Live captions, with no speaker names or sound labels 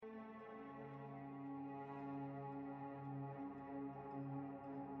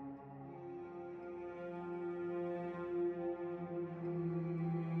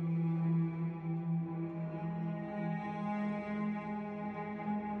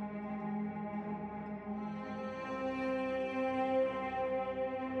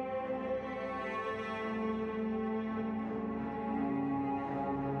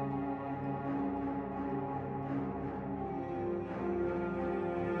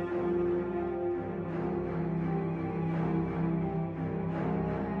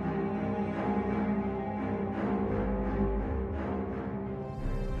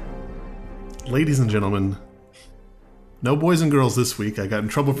Ladies and gentlemen, no boys and girls this week. I got in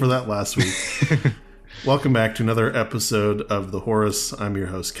trouble for that last week. Welcome back to another episode of The Horus. I'm your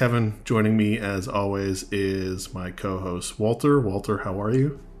host, Kevin. Joining me, as always, is my co-host, Walter. Walter, how are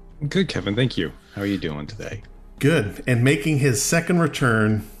you? Good, Kevin. Thank you. How are you doing today? Good. And making his second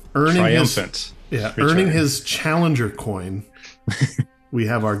return, Triumphant. Earning his Challenger coin, we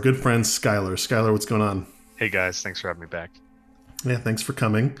have our good friend, Skylar. Skylar, what's going on? Hey, guys. Thanks for having me back. Yeah, thanks for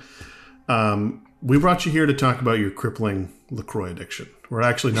coming. We brought you here to talk about your crippling LaCroix addiction. We're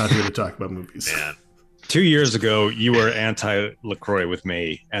actually not here to talk about movies. Man. 2 years ago, you were anti-LaCroix with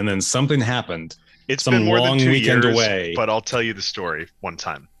me, and then something happened. It's Some been more long than 2 weekend years, away. but I'll tell you the story one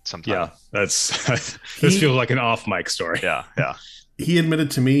time, sometime. Yeah, this feels like an off-mic story. Yeah. He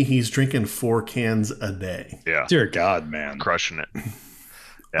admitted to me he's drinking 4 cans a day. Yeah. Dear God, man. Crushing it.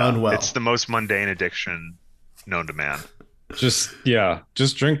 Yeah. Unwell. It's the most mundane addiction known to man. Just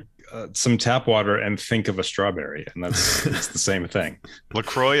drink some tap water and think of a strawberry, and it's the same thing.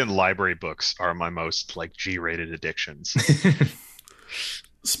 LaCroix and library books are my most G-rated addictions.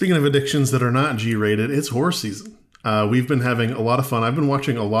 Speaking of addictions that are not G-rated, it's horror season. We've been having a lot of fun. I've been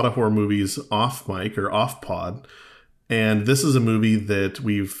watching a lot of horror movies off mic or off pod. And this is a movie that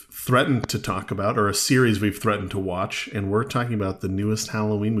we've threatened to talk about, or a series we've threatened to watch. And we're talking about the newest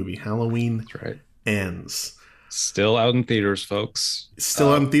Halloween movie, Halloween That's right. Ends. Still out in theaters, folks. It's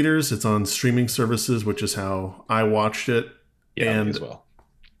still out in theaters. It's on streaming services, which is how I watched it. Yeah, and me as well.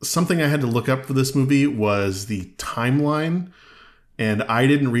 Something I had to look up for this movie was the timeline. And I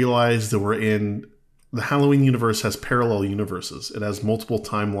didn't realize that the Halloween universe has parallel universes. It has multiple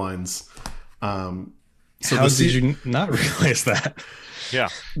timelines. So how did you not realize that? Yeah.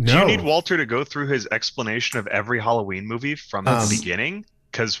 No. Do you need Walter to go through his explanation of every Halloween movie from the beginning?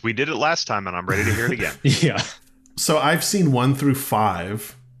 Because we did it last time, and I'm ready to hear it again. Yeah. So I've seen 1 through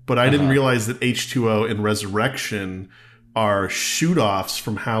 5, but I didn't realize that H2O and Resurrection are shoot-offs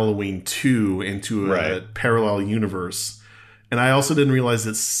from Halloween 2 into a parallel universe. And I also didn't realize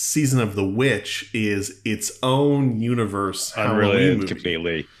that Season of the Witch is its own universe Halloween Unrelated movie.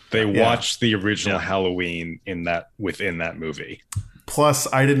 completely. They watched the original Halloween within that movie. Plus,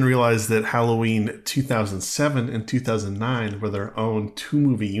 I didn't realize that Halloween 2007 and 2009 were their own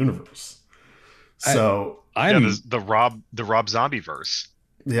 2-movie universe. So the Rob Zombie verse.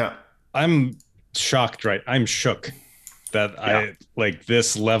 Yeah, I'm shocked. Right, I'm shook that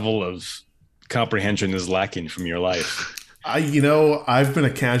this level of comprehension is lacking from your life. I've been a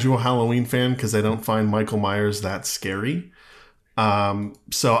casual Halloween fan because I don't find Michael Myers that scary.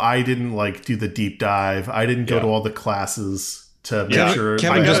 So I didn't do the deep dive. I didn't go to all the classes to make sure.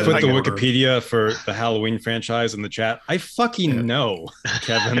 Kevin just put the Wikipedia for the Halloween franchise in the chat. I fucking know,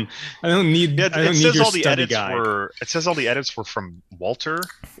 Kevin. I don't need. I don't need your study guide. It says all the edits were from Walter.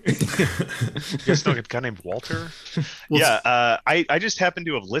 You guys know a guy named Walter? I just happened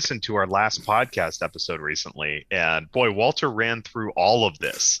to have listened to our last podcast episode recently, and boy, Walter ran through all of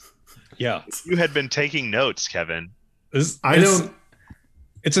this. Yeah, you had been taking notes, Kevin. It's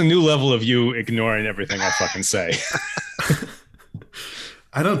a new level of you ignoring everything I fucking say.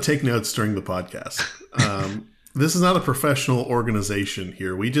 I don't take notes during the podcast. This is not a professional organization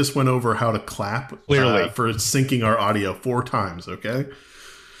here. We just went over how to clap for syncing our audio 4 times, okay?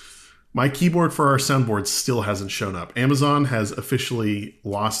 My keyboard for our soundboard still hasn't shown up. Amazon has officially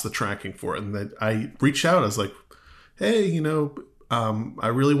lost the tracking for it. And I reached out. I was like, hey, I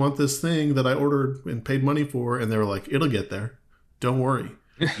really want this thing that I ordered and paid money for. And they were like, it'll get there. Don't worry.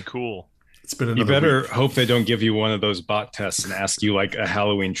 Cool. It's been another You better week. hope they don't give you one of those bot tests and ask you a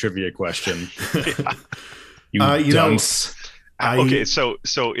Halloween trivia question. You dunce. Okay, so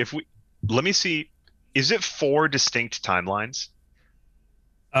let me see. Is it 4 distinct timelines?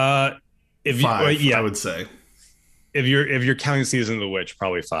 If 5, I would say. If you're counting Season of the Witch,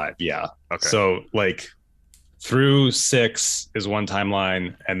 probably 5. Yeah. Okay. So through 6 is one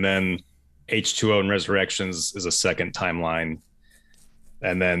timeline, and then H2O and Resurrections is a second timeline.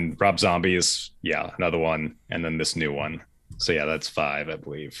 And then Rob Zombie is, another one. And then this new one. So, that's 5, I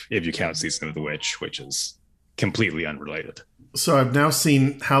believe, if you count Season of the Witch, which is completely unrelated. So I've now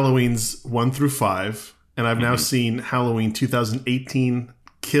seen Halloween's 1 through 5. And I've now seen Halloween 2018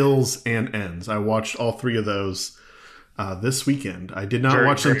 Kills and Ends. I watched all 3 of those this weekend. I did not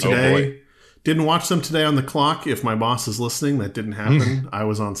watch them today. Didn't watch them today on the clock. If my boss is listening, that didn't happen. I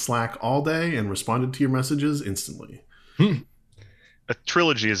was on Slack all day and responded to your messages instantly. A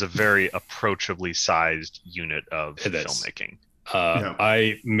trilogy is a very approachably sized unit of filmmaking.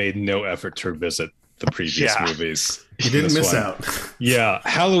 I made no effort to revisit the previous movies. You didn't miss out. Yeah.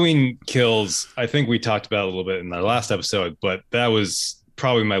 Halloween Kills, I think we talked about it a little bit in our last episode, but that was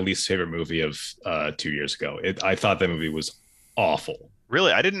probably my least favorite movie of 2 years ago. I thought that movie was awful.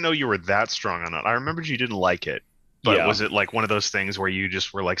 Really? I didn't know you were that strong on it. I remembered you didn't like it. But was it like one of those things where you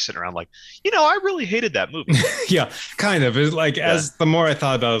just were like sitting around like, I really hated that movie? Yeah, kind of. It's like as the more I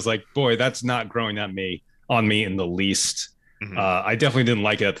thought about it, I was like, boy, that's not growing on me in the least. Mm-hmm. I definitely didn't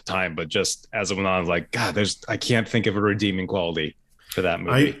like it at the time, but just as it went on, I was like, God, I can't think of a redeeming quality for that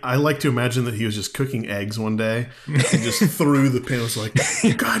movie. I like to imagine that he was just cooking eggs one day and just threw the pan. Was like,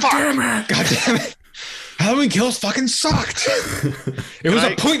 God damn it. Halloween Kills fucking sucked. It was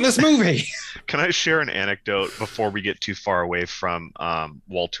a pointless movie. Can I share an anecdote before we get too far away from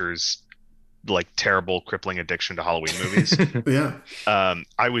Walter's like terrible crippling addiction to Halloween movies? Yeah.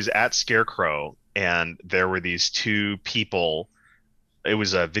 I was at Scarecrow and there were these two people. It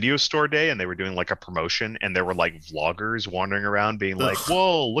was a video store day and they were doing like a promotion and there were like vloggers wandering around being like,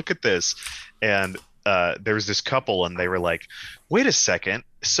 whoa, look at this. And there was this couple and they were like, wait a second,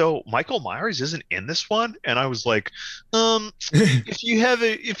 so Michael Myers isn't in this one? And I was like, if you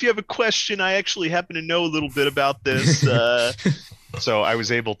have a question, I actually happen to know a little bit about this. So I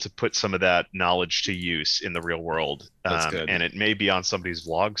was able to put some of that knowledge to use in the real world. That's good. And it may be on somebody's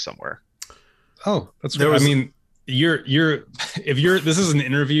vlog somewhere. Oh, that's right. I mean, this is an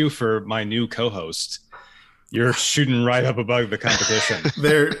interview for my new co-host. You're shooting right up above the competition.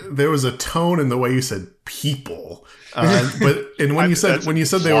 There was a tone in the way you said people, when you said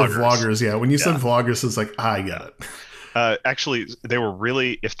they were vloggers, when you said vloggers, it's like I got it. Actually, they were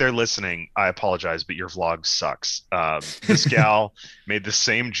really. If they're listening, I apologize, but your vlog sucks. This gal made the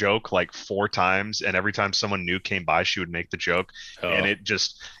same joke like 4 times, and every time someone new came by, she would make the joke, and it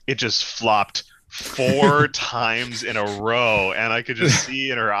just flopped 4 times in a row, and I could just see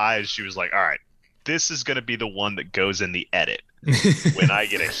in her eyes she was like, all right, this is going to be the one that goes in the edit when I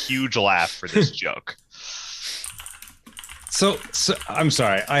get a huge laugh for this joke. So I'm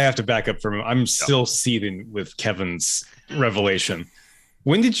sorry, I have to back up for a moment. I'm still seething with Kevin's revelation.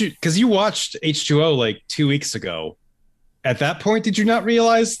 When did you, because you watched H2O like 2 weeks ago. At that point, did you not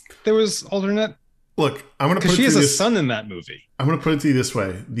realize there was alternate? Look, I'm going to put it to you. Because she has a son in that movie. I'm going to put it to you this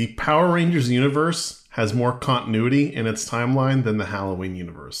way. The Power Rangers universe has more continuity in its timeline than the Halloween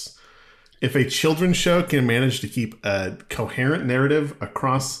universe. If a children's show can manage to keep a coherent narrative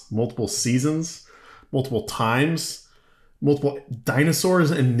across multiple seasons, multiple times, multiple dinosaurs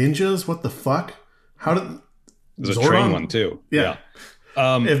and ninjas, what the fuck? How did there's a train one too? Yeah.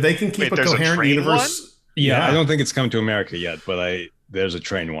 If they can keep a coherent universe, I don't think it's come to America yet, but there's a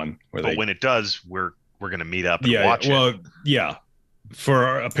train one where when it does, we're gonna meet up and watch it. Well, yeah.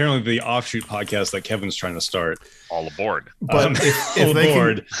 For apparently the offshoot podcast that Kevin's trying to start. All aboard. But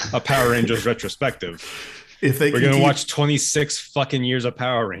a Power Rangers retrospective. We're going to watch 26 fucking years of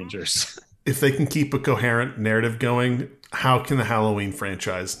Power Rangers. If they can keep a coherent narrative going, how can the Halloween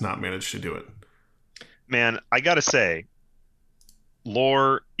franchise not manage to do it? Man, I got to say,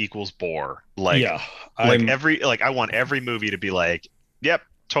 lore equals bore. I want every movie to be like, yep,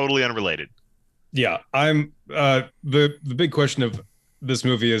 totally unrelated. Yeah, I'm the big question of this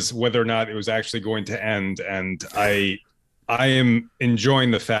movie is whether or not it was actually going to end, and I am enjoying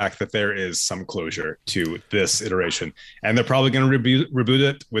the fact that there is some closure to this iteration, and they're probably going to reboot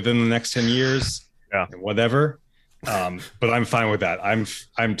it within the next 10 years, whatever. But I'm fine with that.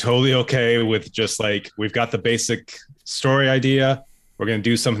 I'm totally okay with just like we've got the basic story idea. We're going to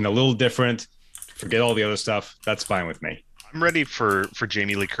do something a little different. Forget all the other stuff. That's fine with me. I'm ready for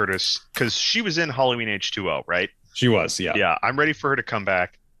Jamie Lee Curtis because she was in Halloween H2O, right? She was, yeah. Yeah, I'm ready for her to come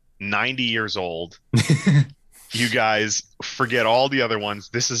back, 90 years old. You guys forget all the other ones.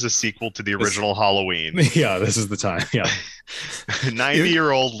 This is a sequel to the original Halloween. Yeah, this is the time. Yeah.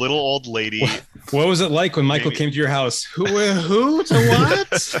 90-year-old little old lady. What was it like when Michael came to your house? Who to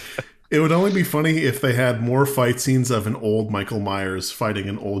what? It would only be funny if they had more fight scenes of an old Michael Myers fighting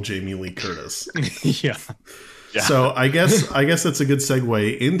an old Jamie Lee Curtis. Yeah. So I guess that's a good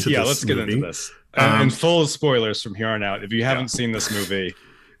segue into this. Yeah, let's get into this. And full of spoilers from here on out. If you haven't seen this movie,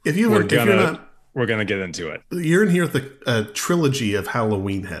 we're gonna get into it. You're in here with a trilogy of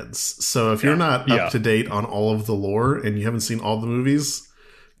Halloween heads. So if you're not up to date on all of the lore and you haven't seen all the movies,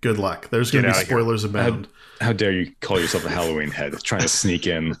 good luck. There's going to be spoilers abound. How dare you call yourself a Halloween head? Trying to sneak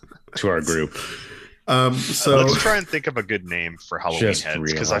in to our group. So let's try and think of a good name for Halloween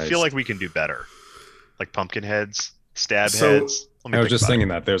heads because I feel like we can do better. Like pumpkin heads, stab heads. I was just thinking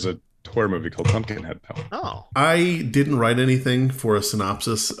that there's a horror movie called Pumpkinhead. Oh. I didn't write anything for a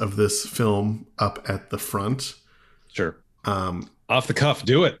synopsis of this film up at the front. Sure. Off the cuff,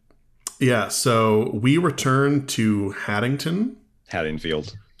 do it. Yeah, so we return to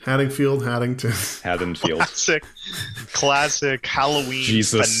Haddingfield. Haddonfield. Classic Halloween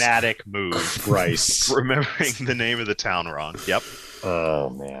fanatic move. Christ. Remembering the name of the town wrong. Yep. Oh,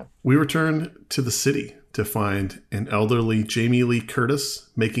 man. We return to the city to find an elderly Jamie Lee Curtis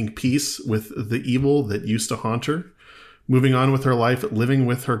making peace with the evil that used to haunt her, moving on with her life, living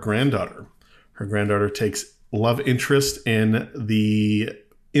with her granddaughter. Her granddaughter takes love interest in the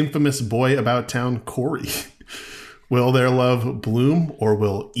infamous boy about town, Corey. Will their love bloom or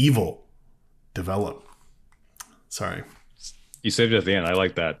will evil develop? Sorry. You saved it at the end. I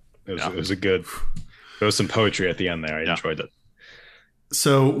like that. It was a good, there was some poetry at the end there. I enjoyed it.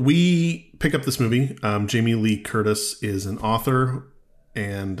 So we pick up this movie. Jamie Lee Curtis is an author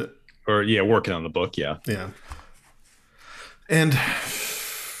and... working on the book, yeah. Yeah. And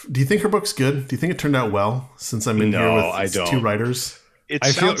do you think her book's good? Do you think it turned out well since I'm in here with two writers? It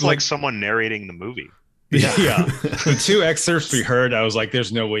sounds like someone narrating the movie. Yeah. The two excerpts we heard, I was like,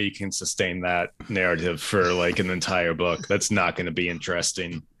 there's no way you can sustain that narrative for like an entire book. That's not going to be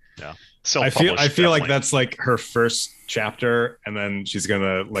interesting. Yeah. I feel like that's like her first chapter, and then she's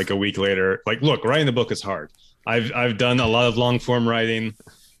gonna like a week later, like, look, writing the book is hard. I've done a lot of long form writing.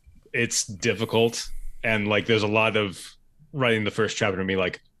 It's difficult, and like there's a lot of writing the first chapter and be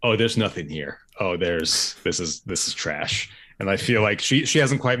like, oh, there's nothing here. Oh, this is trash. And I feel like she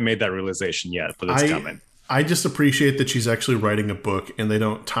hasn't quite made that realization yet, but it's coming. I just appreciate that she's actually writing a book and they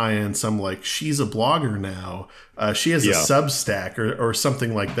don't tie in some like she's a blogger now. She has a Substack or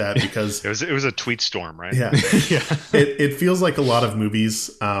something like that because it was a tweet storm, right? Yeah. It feels like a lot of movies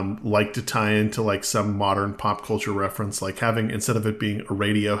like to tie into like some modern pop culture reference, like having, instead of it being a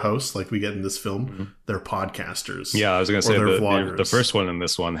radio host like we get in this film, they're podcasters. Yeah, I was going to say the first one in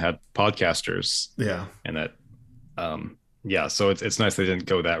this one had podcasters. Yeah. And that, so it's nice they didn't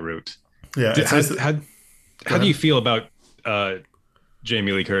go that route. Yeah. How do you feel about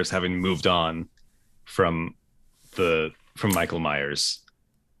Jamie Lee Curtis having moved on from Michael Myers?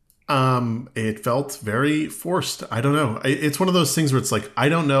 It felt very forced. I don't know. It's one of those things where it's like, I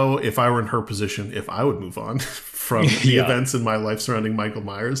don't know if I were in her position, if I would move on from the events in my life surrounding Michael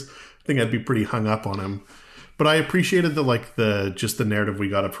Myers. I think I'd be pretty hung up on him. But I appreciated the narrative we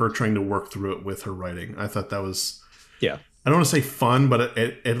got of her trying to work through it with her writing. I thought that was, I don't want to say fun, but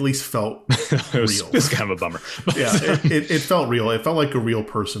it at least felt real. It's kind of a bummer. Yeah, it felt real. It felt like a real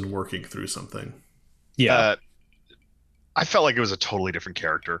person working through something. Yeah. I felt like it was a totally different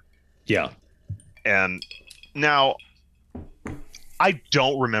character. Yeah. And now, I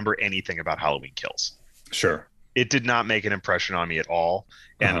don't remember anything about Halloween Kills. Sure. It did not make an impression on me at all.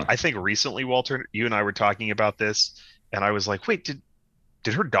 And I think recently, Walter, you and I were talking about this, and I was like, wait,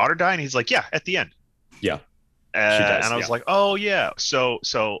 did her daughter die? And he's like, yeah, at the end. Yeah. And I was like, oh, yeah. So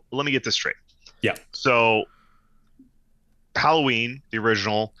let me get this straight. Yeah. So Halloween, the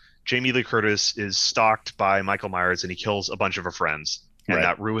original, Jamie Lee Curtis is stalked by Michael Myers and he kills a bunch of her friends. And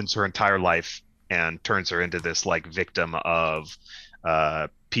that ruins her entire life and turns her into this like victim of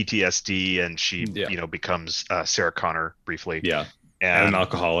PTSD. And she, becomes Sarah Connor briefly. Yeah. And an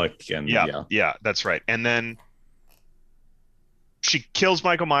alcoholic. And yeah, that's right. And then she kills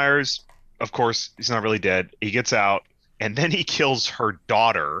Michael Myers. Of course, he's not really dead. He gets out, and then he kills her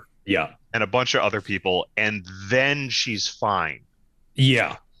daughter. Yeah. And a bunch of other people, and then she's fine.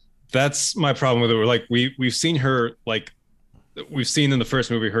 Yeah. That's my problem with it. We're like, we've seen her, like, we've seen in the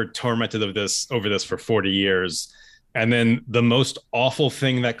first movie her tormented over this for 40 years. And then the most awful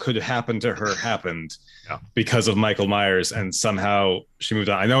thing that could happen to her happened because of Michael Myers. And somehow she moved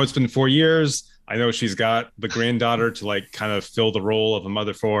on. I know it's been 4 years. I know she's got the granddaughter to like kind of fill the role of a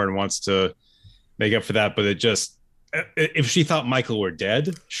mother for and wants to make up for that. But if she thought Michael were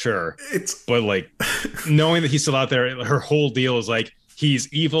dead, sure. But like knowing that he's still out there, her whole deal is like, he's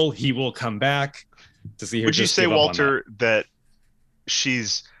evil. He will come back to see her. Would you say, Walter, that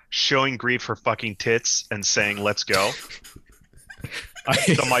she's showing grief for fucking tits and saying, let's go?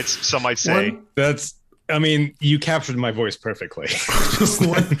 Some might say you captured my voice perfectly.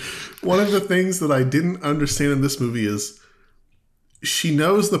 One of the things that I didn't understand in this movie is she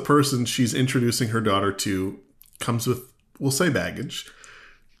knows the person she's introducing her daughter to comes with, we'll say, baggage,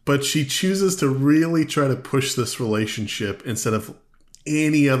 but she chooses to really try to push this relationship instead of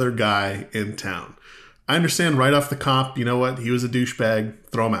any other guy in town. I understand right off the cop, you know what? He was a douchebag.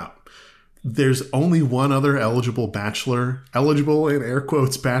 Throw him out. There's only one other eligible in air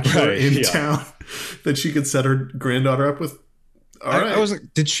quotes, bachelor in town that she could set her granddaughter up with. All right.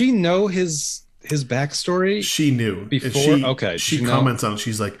 Did she know his backstory? She knew before. She comments on it.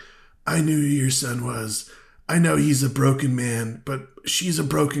 She's like, I knew who your son was. I know he's a broken man, but she's a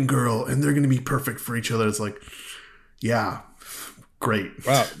broken girl and they're going to be perfect for each other. It's like, yeah, Great.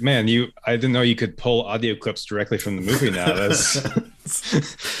 Wow, man, I didn't know you could pull audio clips directly from the movie now. That's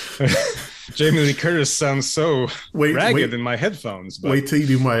Jamie Lee Curtis sounds so ragged in my headphones. But... Wait till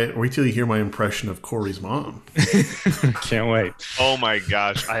you hear my impression of Corey's mom. Can't wait. Oh my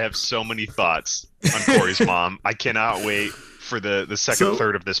gosh, I have so many thoughts on Corey's mom. I cannot wait for the second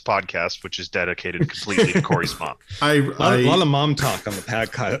third of this podcast, which is dedicated completely to Corey's mom. A lot of mom talk on the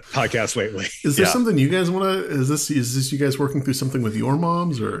podcast lately. Is there something you guys want to? Is this you guys working through something with your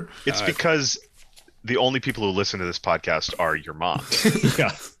moms, or? It's because the only people who listen to this podcast are your mom.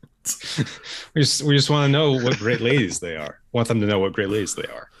 Yeah. We just want to know what great ladies they are. Want them to know what great ladies they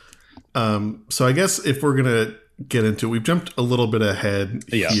are. So I guess if we're gonna get into it, we've jumped a little bit ahead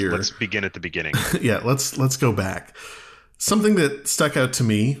here. Let's begin at the beginning. Yeah, let's go back. Something that stuck out to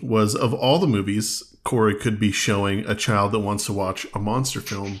me was, of all the movies Corey could be showing a child that wants to watch a monster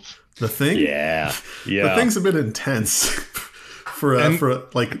film, The Thing. Yeah. The Thing's a bit intense for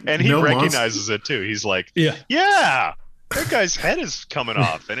like, and he recognizes it too. He's like, yeah, that guy's head is coming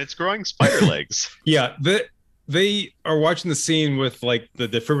off and it's growing spider legs. Yeah, they are watching the scene with like the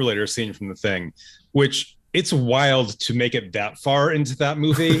defibrillator scene from The Thing, which it's wild to make it that far into that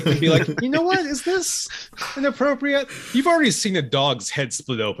movie and be like, you know what? Is this inappropriate? You've already seen a dog's head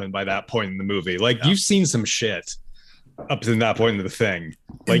split open by that point in the movie. Like, you've seen some shit up to that point in The Thing.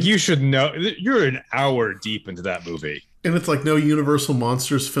 Like, you should know. You're an hour deep into that movie. And it's like no Universal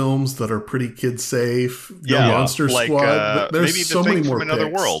Monsters films that are pretty kid safe. No Monster Squad. There's maybe so The Thing many more from Another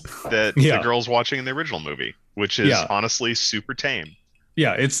picks. World that the girl's watching in the original movie, which is honestly super tame.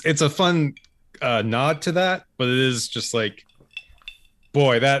 Yeah, it's a fun nod to that, but it is just like,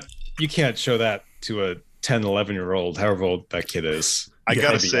 boy, that you can't show that to a 10, 11-year-old, however old that kid is. I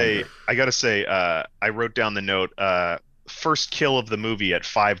gotta say, I wrote down the note, first kill of the movie at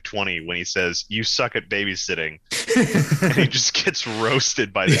 5:20 when he says, "You suck at babysitting," and he just gets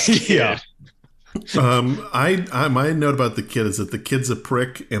roasted by this kid. Yeah. My note about the kid is that the kid's a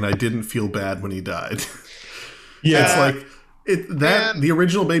prick, and I didn't feel bad when he died. Yeah, it's like. The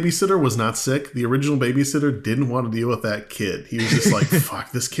original babysitter was not sick. The original babysitter didn't want to deal with that kid. He was just like,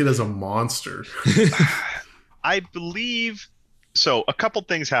 fuck, this kid is a monster. I believe so. A couple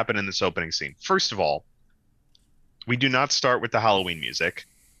things happen in this opening scene. First of all, we do not start with the Halloween music,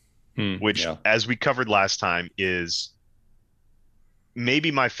 which, as we covered last time, is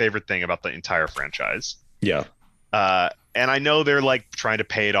maybe my favorite thing about the entire franchise. Yeah. And I know they're like trying to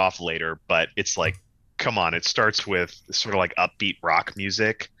pay it off later, but it's like, come on, it starts with sort of like upbeat rock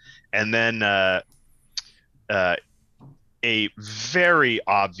music, and then a very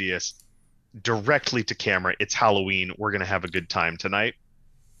obvious, directly to camera, it's Halloween, we're gonna have a good time tonight.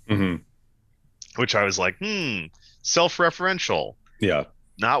 Which I was like, self-referential. Yeah,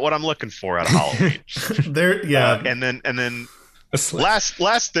 not what I'm looking for out of Halloween. And then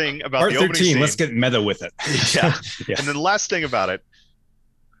last thing about Part the opening 13, scene, let's get meta with it. Yeah. And then the last thing about it,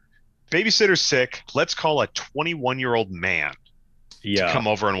 babysitter's sick. Let's call a 21-year-old man to come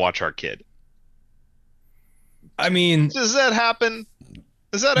over and watch our kid. I mean, does that happen?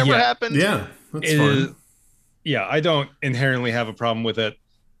 Has that ever happened? Yeah, that's fine. I don't inherently have a problem with it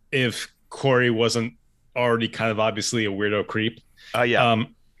if Corey wasn't already kind of obviously a weirdo creep.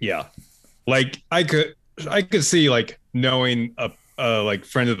 Like I could see like knowing a like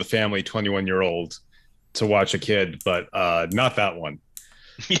friend of the family 21-year-old to watch a kid, but not that one.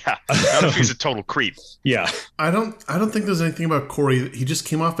 Yeah, not if he's a total creep. Yeah, I don't think there's anything about Corey. He just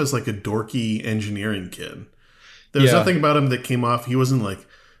came off as like a dorky engineering kid. There's nothing about him that came off. He wasn't like,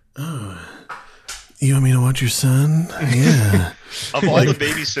 oh, you want me to watch your son? Yeah. Of all the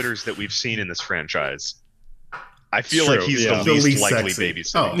babysitters that we've seen in this franchise, I feel like he's the least likely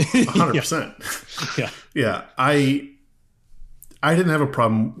babysitter. Oh, 100%. Yeah. I didn't have a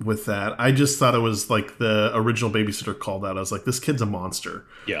problem with that. I just thought it was like the original babysitter called out. I was like, this kid's a monster.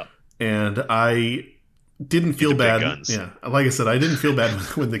 Yeah. And I didn't feel bad. Yeah. Like I said, I didn't feel bad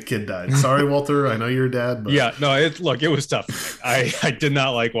when the kid died. Sorry, Walter. I know you're a dad. But... Yeah. No, it was tough. I did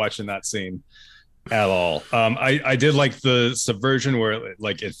not like watching that scene at all. I did like the subversion where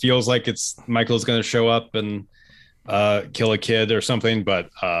like it feels like it's Michael's going to show up and kill a kid or something. But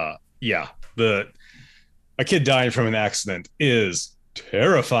a kid dying from an accident is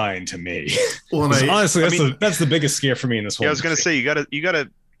terrifying to me. Well, honestly, that's the biggest scare for me in this whole. Yeah, I was going to say you got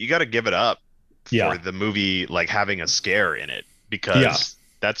to give it up for the movie like having a scare in it, because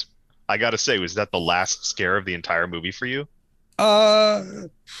that's, I got to say, was that the last scare of the entire movie for you?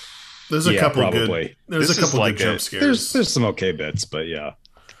 There's a couple probably. There's a couple good jump scares. There's some okay bits, but yeah.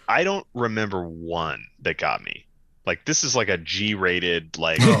 I don't remember one that got me. Like, this is like a G-rated,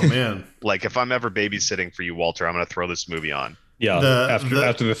 like, oh man, like if I'm ever babysitting for you, Walter, I'm going to throw this movie on. Yeah.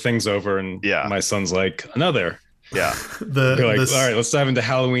 After the thing's over, and my son's like, another. Yeah. They're like, all right, let's dive into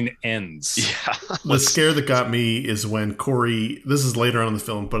Halloween Ends. Yeah. The scare that got me is when Corey, this is later on in the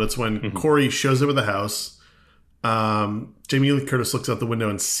film, but it's when Corey shows up at the house. Jamie Lee Curtis looks out the window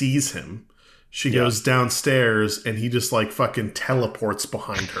and sees him. She goes downstairs and he just like fucking teleports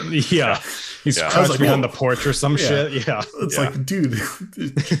behind her. Yeah. He's crouched behind the porch or some shit. Yeah. It's like, dude,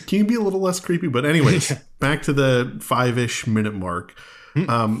 can you be a little less creepy? But anyways, back to the 5-ish minute mark.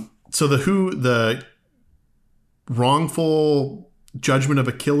 So the wrongful judgment of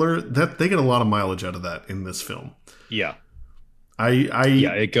a killer, that they get a lot of mileage out of that in this film. Yeah.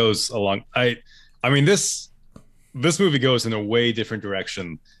 It goes along. I mean, this movie goes in a way different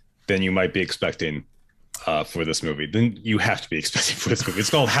direction than you might be expecting for this movie. Then you have to be expecting for this movie. It's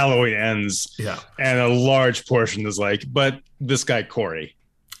called Halloween Ends. Yeah. And a large portion is like, but this guy, Corey,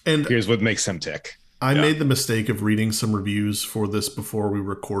 and here's what makes him tick. I made the mistake of reading some reviews for this before we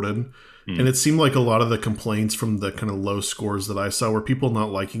recorded. And it seemed like a lot of the complaints from the kind of low scores that I saw were people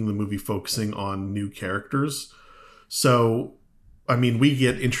not liking the movie focusing on new characters. So, I mean, we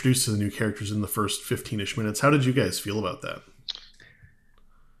get introduced to the new characters in the first 15-ish minutes. How did you guys feel about that?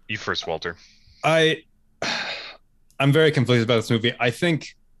 You first, Walter. I'm very conflicted about this movie. I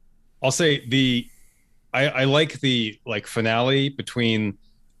think I'll say I like the finale between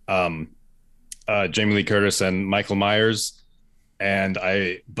Jamie Lee Curtis and Michael Myers.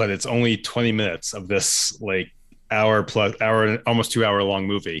 But it's only 20 minutes of this hour, almost 2 hour long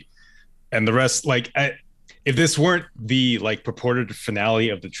movie. And the rest, if this weren't the purported finale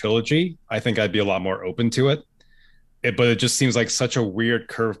of the trilogy, I think I'd be a lot more open to it. But it just seems like such a weird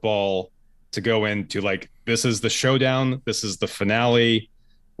curveball to go into. This is the showdown. This is the finale.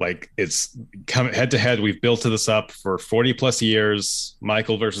 It's come head to head. We've built this up for 40 plus years,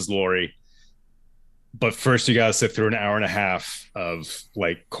 Michael versus Laurie. But first you got to sit through an hour and a half of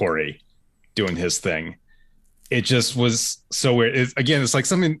Corey doing his thing. It just was so weird. It's like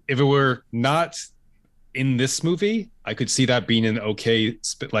something, if it were not in this movie, I could see that being an okay,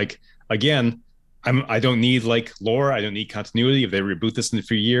 again, I don't need lore. I don't need continuity. If they reboot this in a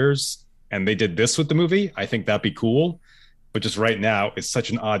few years and they did this with the movie, I think that'd be cool. But just right now, it's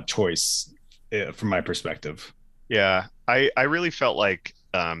such an odd choice from my perspective. Yeah, I really felt like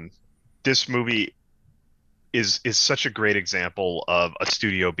this movie is such a great example of a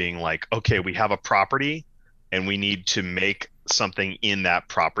studio being like, okay, we have a property and we need to make something in that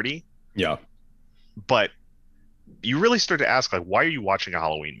property. Yeah. But you really start to ask, why are you watching a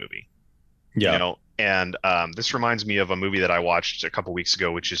Halloween movie? Yeah. And this reminds me of a movie that I watched a couple weeks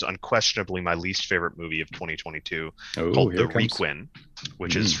ago, which is unquestionably my least favorite movie of 2022, called The Requin,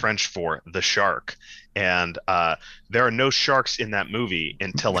 which is French for The Shark. And there are no sharks in that movie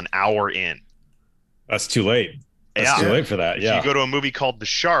until an hour in. That's too late. That's too late for that. If you go to a movie called The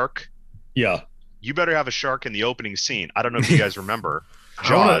Shark, you better have a shark in the opening scene. I don't know if you guys remember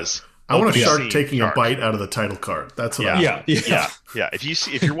Jaws. I want a shark taking a bite out of the title card. That's what I want. Yeah.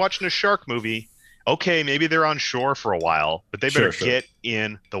 If you're watching a shark movie, okay, maybe they're on shore for a while, but they better get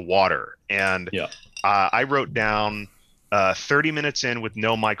in the water. And I wrote down 30 minutes in with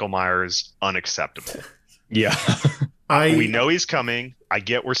no Michael Myers, unacceptable. Yeah. We know he's coming. I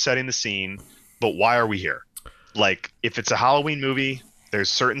get we're setting the scene. But why are we here? If it's a Halloween movie,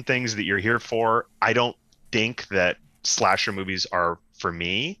 there's certain things that you're here for. I don't think that slasher movies are for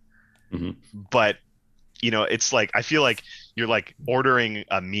me. Mm-hmm. But, it's I feel like you're ordering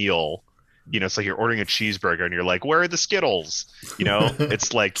a meal. It's like you're ordering a cheeseburger and you're like, where are the Skittles?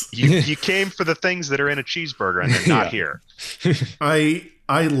 It's like you came for the things that are in a cheeseburger and they're not here. I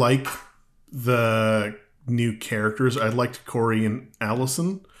like the new characters. I liked Corey and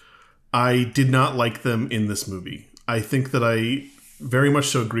Allison. I did not like them in this movie. I think that I very much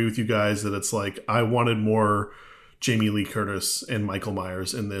so agree with you guys that it's I wanted more Jamie Lee Curtis and Michael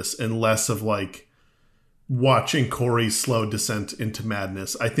Myers in this and less of watching Corey's slow descent into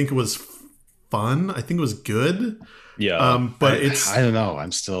madness. I think it was fun. I think it was good. Yeah. But I don't know.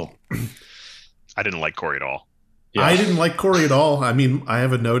 I'm still... I didn't like Corey at all. Yeah. I didn't like Corey at all. I mean, I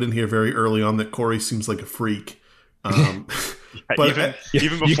have a note in here very early on that Corey seems like a freak. But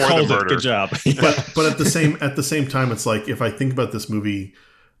even before the murder. Good job. but at the same time, it's if I think about this movie,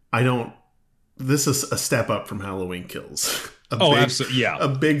 this is a step up from Halloween Kills. Absolutely. Yeah. A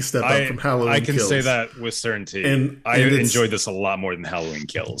big step up from Halloween Kills. I can say that with certainty. And I enjoyed this a lot more than Halloween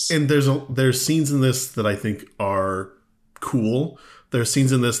Kills. And there's scenes in this that I think are cool. There's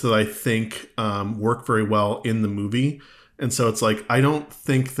scenes in this that I think work very well in the movie. And so it's I don't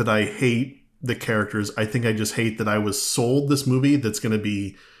think that I hate the characters. I think I just hate that I was sold this movie that's going to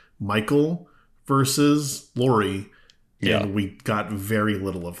be Michael versus Laurie, And we got very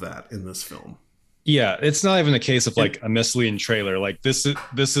little of that in this film. Yeah, it's not even a case of like a misleading trailer. Like this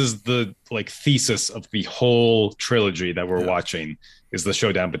is the like thesis of the whole trilogy that we're watching is the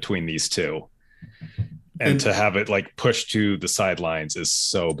showdown between these two. And to have it like pushed to the sidelines is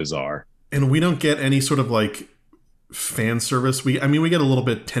so bizarre. And we don't get any sort of like fan service. We get a little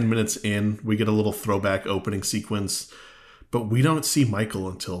bit 10 minutes in. We get a little throwback opening sequence, but we don't see Michael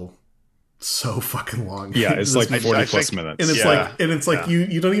until so fucking long. Yeah, it's like 40 plus minutes. And it's like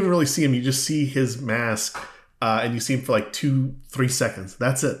you don't even really see him. You just see his mask, and you see him for like 2-3 seconds.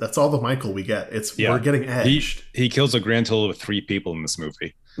 That's it. That's all the Michael we get. We're getting edged. He kills a grand total of 3 people in this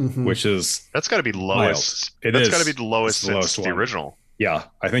movie, which is that's got to be lowest. That's got to be the lowest since the original. Yeah,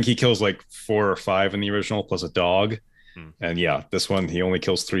 I think he kills like 4 or 5 in the original, plus a dog. And this one he only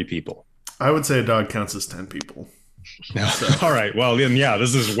kills 3 people. I would say a dog counts as 10 people. So. All right. Well, then,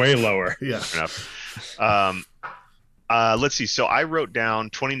 this is way lower. Yeah. Enough. Let's see. So I wrote down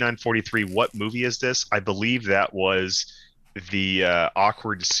 2943. What movie is this? I believe that was the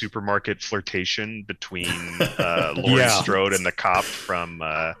awkward supermarket flirtation between Laurie Strode and the cop from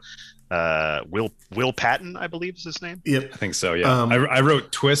Will Patton, I believe is his name. Yep, I think so. Yeah, I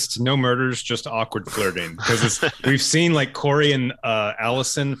wrote twist, no murders, just awkward flirting, because we've seen like Corey and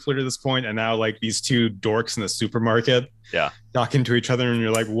Allison flirt at this point, and now like these 2 dorks in the supermarket, talking to each other, and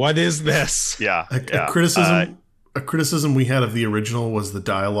you're like, what is this? A criticism we had of the original was the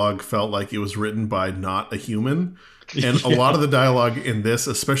dialogue felt like it was written by not a human. And a lot of the dialogue in this,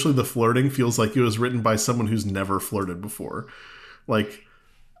 especially the flirting, feels like it was written by someone who's never flirted before. Like,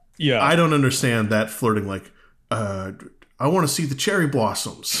 I don't understand that flirting. Like, I want to see the cherry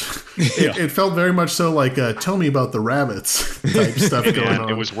blossoms. It felt very much so like, tell me about the rabbits type stuff going on.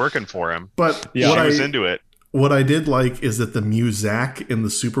 It was working for him. But he was into it. What I did like is that the muzak in the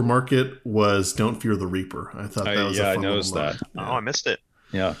supermarket was "Don't Fear the Reaper." I thought that was a fun I noticed that. Yeah. Oh, I missed it.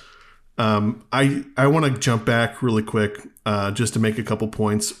 Yeah. I want to jump back really quick just to make a couple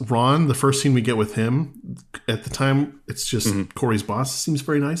points. Ron, the first scene we get with him, at the time, it's just Corey's boss. Seems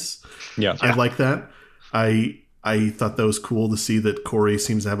very nice. Yeah. I like that. I thought that was cool to see that Corey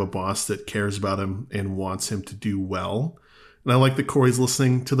seems to have a boss that cares about him and wants him to do well. And I like that Corey's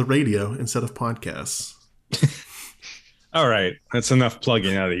listening to the radio instead of podcasts. All right. That's enough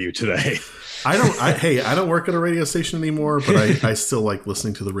plugging out of you today. I don't work at a radio station anymore, but I still like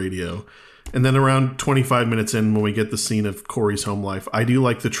listening to the radio. And then around 25 minutes in, when we get the scene of Corey's home life, I do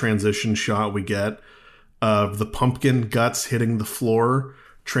like the transition shot we get of the pumpkin guts hitting the floor,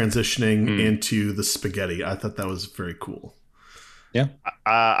 transitioning into the spaghetti. I thought that was very cool. Yeah.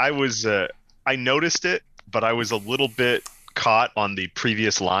 I noticed it, but I was a little bit caught on the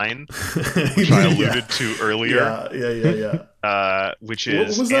previous line, which I alluded to earlier. Which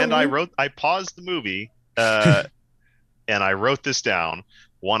is, and I paused the movie, and I wrote this down.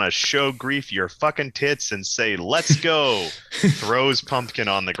 Want to show grief your fucking tits and say, let's go. Throws pumpkin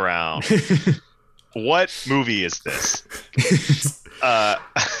on the ground. What movie is this? I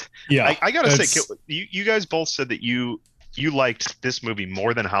gotta say, you guys both said that you liked this movie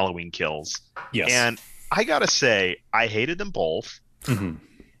more than Halloween Kills. Yes. And I gotta say, I hated them both, and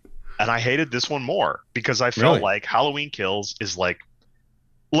I hated this one more because I felt like Halloween Kills is like,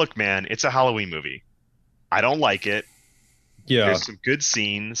 look, man, it's a Halloween movie. I don't like it. Yeah, there's some good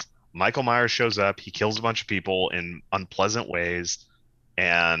scenes. Michael Myers shows up. He kills a bunch of people in unpleasant ways,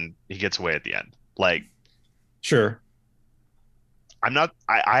 and he gets away at the end. Like, sure. I'm not.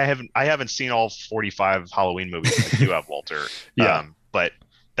 I haven't seen all 45 Halloween movies like you have, Walter. But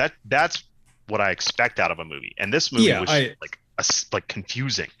that's what I expect out of a movie, and this movie was like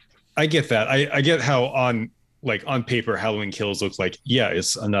confusing. I get that. I get how on paper Halloween Kills looks like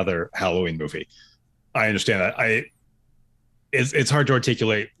it's another Halloween movie. I understand that. It's hard to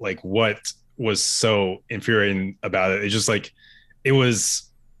articulate like what was so infuriating about it. It's just like it was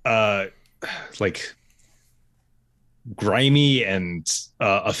like grimy and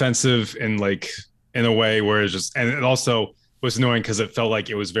offensive in a way where it's just, and it also was annoying because it felt like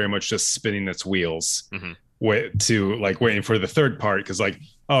it was very much just spinning its wheels waiting for the third part. Because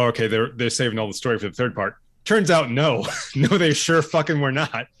oh, okay, they're saving all the story for the third part. Turns out, no, they sure fucking were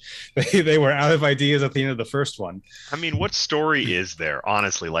not. They were out of ideas at the end of the first one. I mean, what story is there?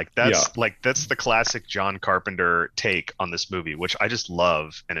 Honestly, that's the classic John Carpenter take on this movie, which I just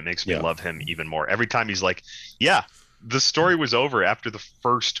love, and it makes me love him even more. Every time he's like, the story was over after the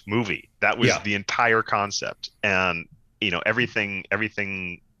first movie. That was the entire concept, and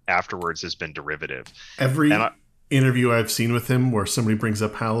everything afterwards has been derivative. Every interview I've seen with him where somebody brings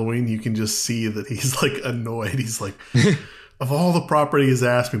up Halloween, you can just see that he's like annoyed. He's like, of all the property he's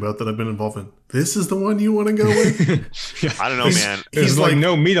asked me about that I've been involved in, this is the one you want to go with? Yeah. I don't know, man. There's like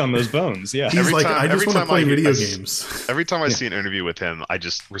no meat on those bones. Yeah. He's like, I just want to play video games. Every time I see an interview with him, I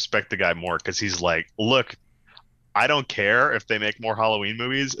just respect the guy more because he's like, look, I don't care if they make more Halloween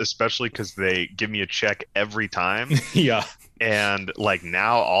movies, especially because they give me a check every time. Yeah. And like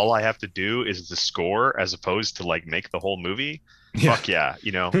now all I have to do is the score as opposed to like make the whole movie. Yeah. Fuck yeah.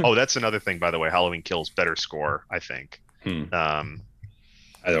 You know, oh, that's another thing, by the way. Halloween Kills better score, I think. I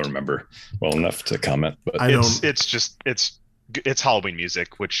don't remember well enough to comment, but it's Halloween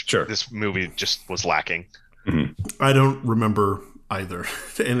music, which this movie just was lacking. I don't remember either.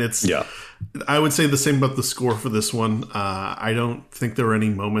 And I would say the same about the score for this one. I don't think there were any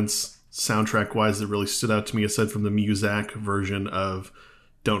moments soundtrack wise that really stood out to me aside from the Muzak version of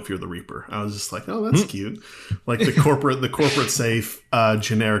Don't Fear the Reaper. I was just like, oh, that's cute. Like the corporate safe,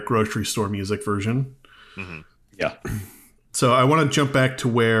 generic grocery store music version. Yeah. So I want to jump back to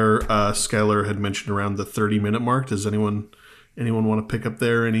where Skylar had mentioned around the 30-minute mark. Does anyone want to pick up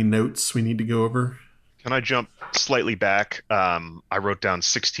there? Any notes we need to go over? Can I jump slightly back? I wrote down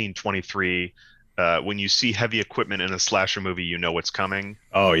 1623. When you see heavy equipment in a slasher movie, you know what's coming.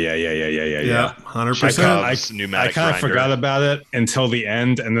 Oh yeah. 100%. I kind of forgot about it until the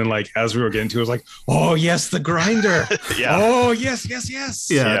end, and then like as we were getting to it, I was like, oh yes, the grinder. Yeah. Oh yes.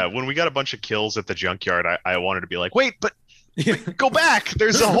 Yeah. When we got a bunch of kills at the junkyard, I wanted to be like, wait, but go back.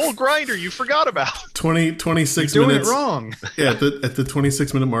 There's a whole grinder you forgot about. 26 You're minutes. Doing it wrong. Yeah, at the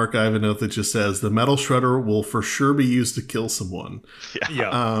 26-minute mark, I have a note that just says the metal shredder will for sure be used to kill someone.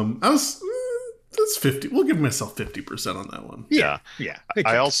 Yeah. That's 50. We'll give myself 50% on that one. Yeah.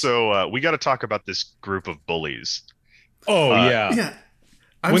 I also we got to talk about this group of bullies. Oh yeah. Yeah.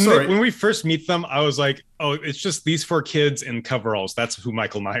 When we first meet them, I was like, oh, it's just these 4 kids in coveralls. That's who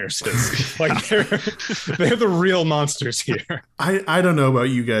Michael Myers is. Like they're the real monsters here. I don't know about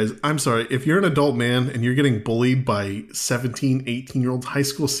you guys. I'm sorry. If you're an adult man and you're getting bullied by 17, 18-year-old high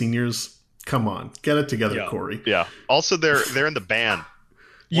school seniors, come on. Get it together, Corey. Yeah. Also, they're in the band.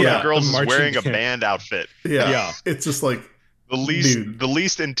 One of the girls is wearing a band outfit. Yeah. It's just like the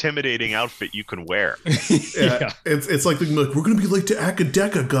least intimidating outfit you can wear. Yeah. It's like we're gonna be late to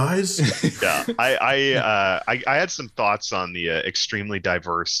Akadeka, guys. Yeah. I had some thoughts on the extremely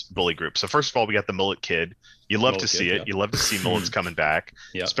diverse bully group. So first of all, we got the Mullet Kid. You love to see it. Yeah. You love to see Mullets coming back.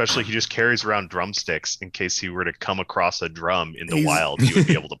 Yeah. Especially he just carries around drumsticks in case he were to come across a drum in the wild, he would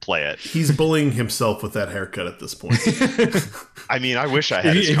be able to play it. He's bullying himself with that haircut at this point. I mean, I wish I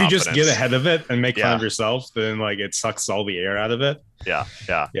had his If confidence. you just get ahead of it and make fun of yourself, then like it sucks all the air out of it. Yeah.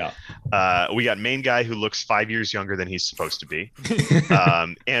 We got main guy who looks 5 years younger than he's supposed to be.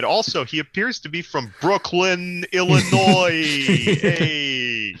 And also he appears to be from Brooklyn, Illinois.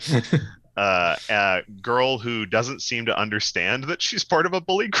 Hey. A girl who doesn't seem to understand that she's part of a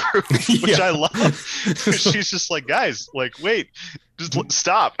bully group, which I love. She's just like, guys, like, wait, just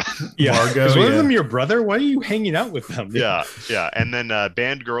stop. Yeah, Margo, is one of them your brother? Why are you hanging out with them? Yeah. And then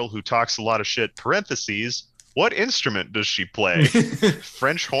band girl who talks a lot of shit. Parentheses. What instrument does she play?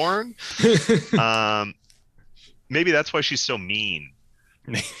 French horn? Maybe that's why she's so mean.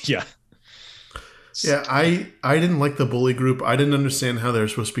 Yeah. Yeah, I didn't like the bully group. I didn't understand how they're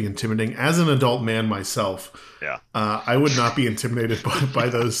supposed to be intimidating. As an adult man myself, I would not be intimidated by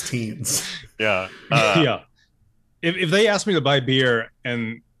those teens. Yeah. Yeah. If they asked me to buy beer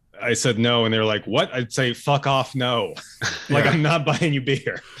and I said no, and they're like, what? I'd say, fuck off, no. Like, I'm not buying you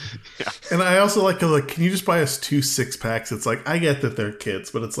beer. Yeah. And I also like, can you just buy us 2 6-packs? It's like, I get that they're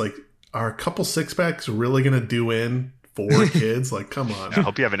kids, but it's like, are a couple 6-packs really going to do in 4 kids? Like, come on. I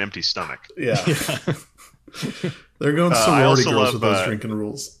hope you have an empty stomach. Yeah. They're going sorority girls with those drinking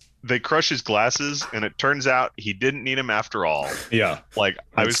rules. They crush his glasses, and it turns out he didn't need them after all. Yeah. Like,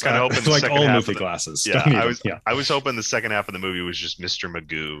 I was kind of hoping the like second all half movie of the, glasses. Yeah, I was hoping the second half of the movie was just Mr.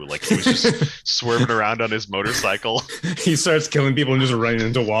 Magoo. Like, he was just swerving around on his motorcycle. He starts killing people and just running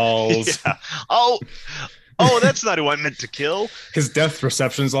into walls. Yeah. Oh, that's not who I meant to kill. His depth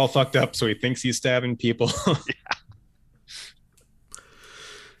perception's all fucked up, so he thinks he's stabbing people. Yeah.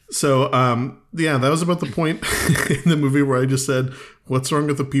 So, that was about the point in the movie where I just said, what's wrong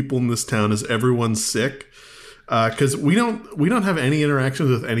with the people in this town? Is everyone sick? Because we don't have any interactions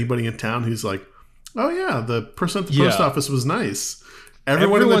with anybody in town who's like, oh yeah, the person at the post office was nice.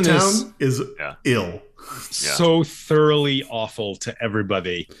 Everyone in the town is ill. So thoroughly awful to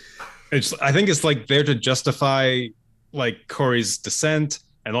everybody. I think it's like there to justify like Corey's descent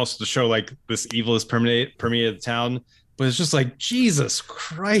and also to show like this evil has permeated the town. But it's just like, Jesus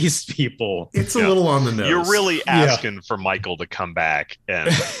Christ, people. It's a little on the nose. You're really asking for Michael to come back and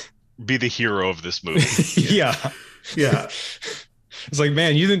be the hero of this movie. Yeah. Yeah. It's like,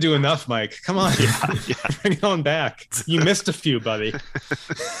 man, you didn't do enough, Mike. Come on. Bring it on back. You missed a few, buddy.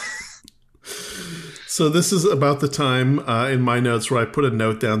 So this is about the time in my notes where I put a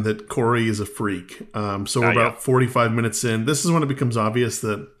note down that Corey is a freak. So we're about 45 minutes in. This is when it becomes obvious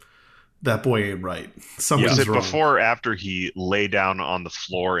that boy ain't right. Something's wrong. Before or after he lay down on the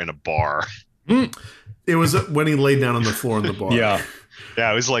floor in a bar? It was when he laid down on the floor in the bar. Yeah.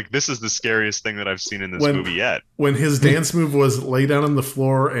 Yeah, it was like, this is the scariest thing that I've seen in this movie yet. When his dance move was lay down on the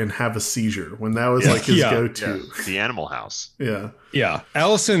floor and have a seizure. When that was like his go-to. Yeah. The Animal House. Yeah. Yeah.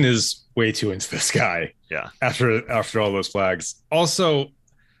 Allison is way too into this guy. Yeah. After all those flags. Also,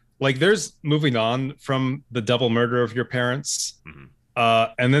 like, there's moving on from the double murder of your parents. Mm-hmm.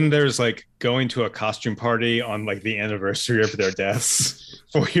 And then there's like going to a costume party on like the anniversary of their deaths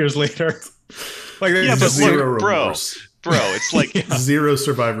 4 years later. Like, there's zero remorse. Bro, it's like zero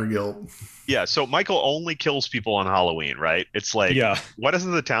survivor guilt. Yeah, so Michael only kills people on Halloween, right? It's like, why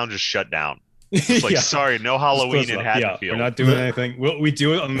doesn't the town just shut down? It's like, sorry, no Halloween in Haddonfield. We're not doing anything. We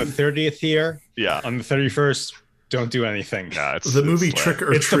do it on the 30th here. Yeah. On the 31st, don't do anything. Yeah, the movie Trick or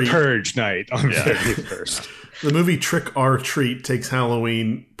Treat. It's the Purge night on the 31st. The movie Trick or Treat takes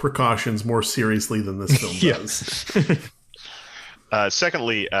Halloween precautions more seriously than this film does.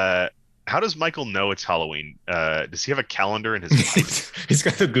 Secondly, how does Michael know it's Halloween? Does he have a calendar in his life? He's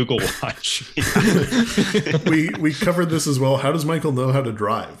got a Google Watch. We covered this as well. How does Michael know how to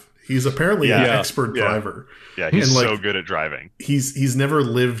drive? He's apparently an expert driver. Yeah, he's so good at driving. He's never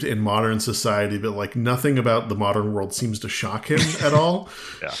lived in modern society, but like nothing about the modern world seems to shock him at all.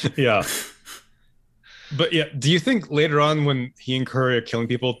 Yeah. But yeah, do you think later on when he and Corey are killing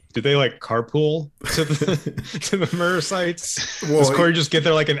people, do they like carpool to the murder sites? Well, does Corey just get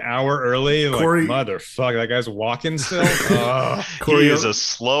there like an hour early? And Corey, like, motherfucker, that guy's walking still? Corey is a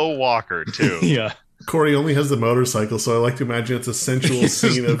slow walker too. Yeah. Corey only has the motorcycle, so I like to imagine it's a sensual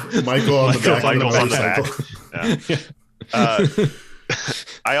scene of Michael on the back of the motorcycle.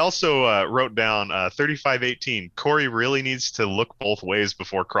 I also wrote down 3518. Corey really needs to look both ways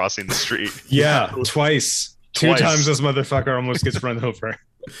before crossing the street. Yeah, twice. Two times this motherfucker almost gets run over.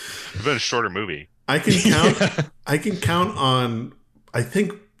 It's been a shorter movie. I can count on, I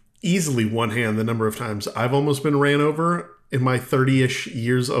think, easily one hand the number of times I've almost been ran over in my 30-ish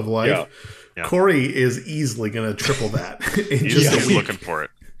years of life. Yeah. Corey is easily going to triple that. He's just looking for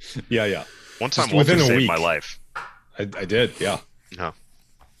it. Yeah. One time Walter saved my life. I did, yeah. No.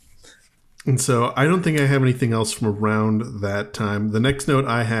 And so I don't think I have anything else from around that time. The next note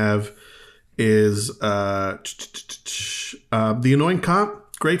I have is the annoying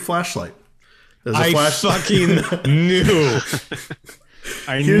cop, great flashlight. I fucking knew.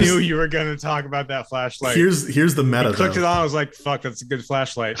 I knew you were going to talk about that flashlight. Here's the meta. I clicked it on. I was like, fuck, that's a good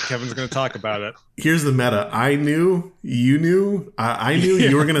flashlight. Kevin's going to talk about it. Here's the meta. I knew, you knew, I knew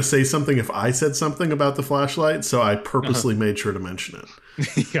you were going to say something if I said something about the flashlight, so I purposely made sure to mention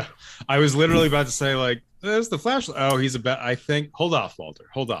it. Yeah. I was literally about to say, like, there's the flashlight. Oh, he's I think. Hold off, Walter.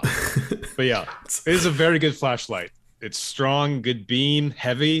 Hold off. But yeah, it is a very good flashlight. It's strong, good beam,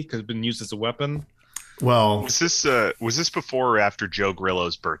 heavy, because it's been used as a weapon. Well, was this before or after Joe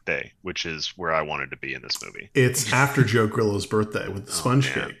Grillo's birthday, which is where I wanted to be in this movie? It's after Joe Grillo's birthday with the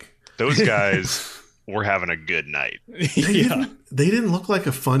sponge cake. Those guys were having a good night. They didn't look like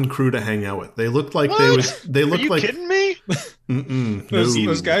a fun crew to hang out with. They looked like they looked like. Are you kidding me?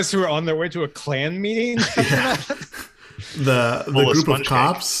 Those guys who were on their way to a Klan meeting. Yeah. The group of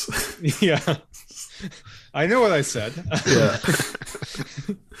cops. Yeah. I know what I said. Yeah.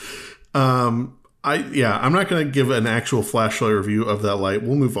 I'm not going to give an actual flashlight review of that light.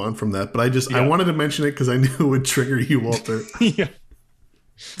 We'll move on from that. But I wanted to mention it because I knew it would trigger you, Walter. Yeah.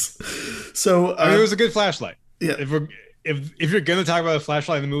 So it was a good flashlight. Yeah. If you're going to talk about a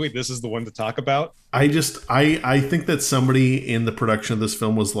flashlight in the movie, this is the one to talk about. I think that somebody in the production of this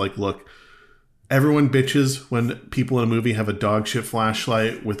film was like, look, everyone bitches when people in a movie have a dog shit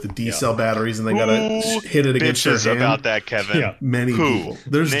flashlight with the D-cell batteries and they gotta hit it against their hand. About that, Kevin. Yeah. Many people.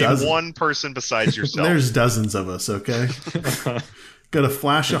 There's Name dozens. one person besides yourself. There's dozens of us, okay? Go to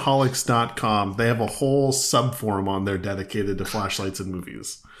flashaholics.com. They have a whole subforum on there dedicated to flashlights in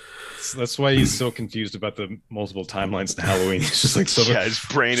movies. That's why he's so confused about the multiple timelines to Halloween. He's just like, his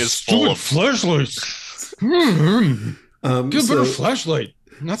brain is full of flashlights. Get a better flashlight.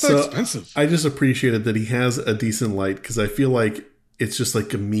 Not that expensive. I just appreciated that he has a decent light because I feel like it's just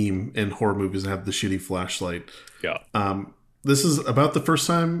like a meme in horror movies and have the shitty flashlight. Yeah. This is about the first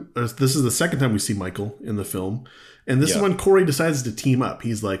time, or this is the second time we see Michael in the film. And this is when Corey decides to team up.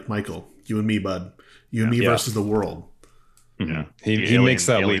 He's like, Michael, you and me, bud. You and me versus the world. Yeah. He makes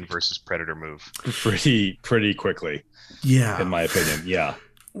that Alien leap versus Predator move pretty quickly. Yeah. In my opinion. Yeah.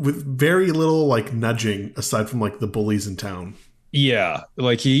 With very little like nudging aside from like the bullies in town. Yeah.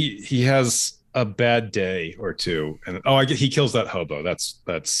 Like he has a bad day or two. And he kills that hobo. That's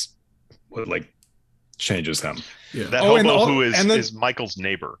what like changes him. Yeah. That hobo who is Michael's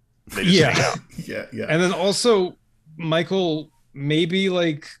neighbor. They just hang out. Yeah. And then also Michael maybe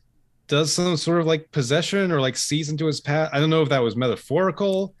like does some sort of like possession or like sees into his past. I don't know if that was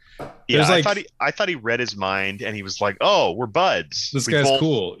metaphorical. Yeah, I thought he read his mind and he was like, "Oh, we're buds. This guy's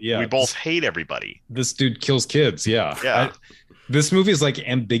cool. Yeah, we both hate everybody. This dude kills kids. Yeah, yeah." This movie is like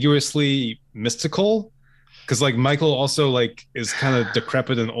ambiguously mystical because like Michael also like is kind of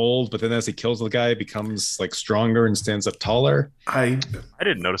decrepit and old, but then as he kills the guy, becomes like stronger and stands up taller. I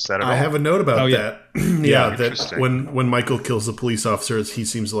didn't notice that at all. I have a note about that. That when Michael kills the police officers, he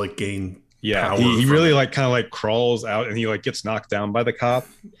seems to like gain. Yeah, he really like kind of like crawls out and he like gets knocked down by the cop.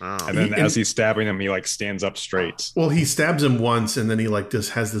 Oh. And then as he's stabbing him, he like stands up straight. Well, he stabs him once and then he like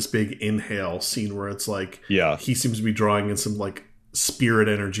just has this big inhale scene where it's like he seems to be drawing in some like spirit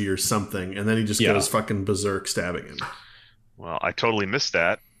energy or something, and then he just goes fucking berserk stabbing him. Well, I totally missed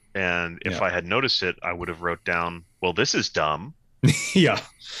that, and if I had noticed it, I would have wrote down, well, this is dumb. Yeah,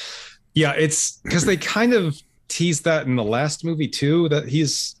 it's because they kind of teased that in the last movie too, that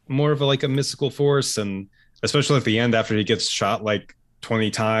he's more of a mystical force, and especially at the end after he gets shot like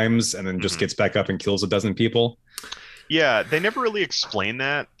 20 times and then just gets back up and kills a dozen people. Yeah, they never really explain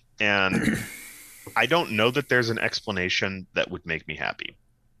that, and I don't know that there's an explanation that would make me happy.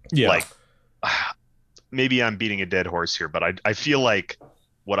 Yeah. Like, maybe I'm beating a dead horse here, but I feel like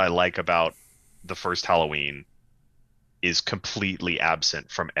what I like about the first Halloween is completely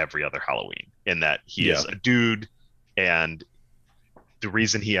absent from every other Halloween, in that he is a dude, and the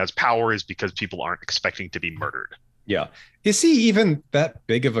reason he has power is because people aren't expecting to be murdered. Yeah. Is he even that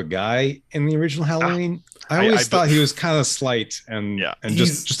big of a guy in the original Halloween? I always thought he was kind of slight and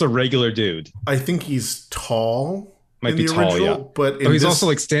just a regular dude. I think he's tall. Might be tall, original, but he's also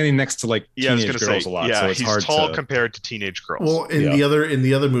like standing next to like teenage girls a lot. Yeah, so it's he's hard tall compared to teenage girls. Well, in the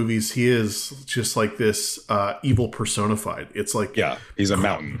other movies, he is just like this evil personified. It's like he's a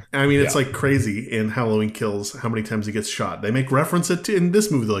mountain. I mean, it's like crazy in Halloween Kills how many times he gets shot. They make reference to in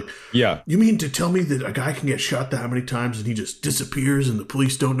this movie. They're like, you mean to tell me that a guy can get shot that many times and he just disappears and the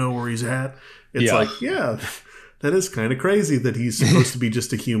police don't know where he's at? It's like, that is kind of crazy that he's supposed to be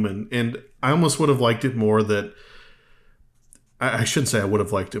just a human. And I almost would have liked it more that. I shouldn't say I would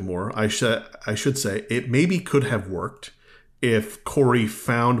have liked it more. I should say it maybe could have worked if Corey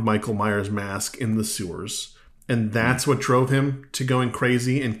found Michael Myers' mask in the sewers, and that's what drove him to going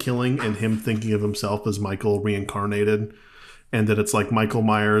crazy and killing, and him thinking of himself as Michael reincarnated, and that it's like Michael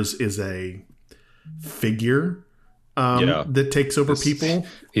Myers is a figure that takes over people.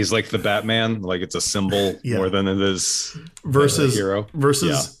 He's like the Batman, like it's a symbol more than it is versus a hero.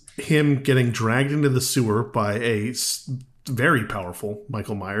 Versus him getting dragged into the sewer by a very powerful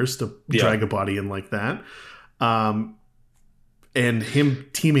Michael Myers to drag a body in like that. And him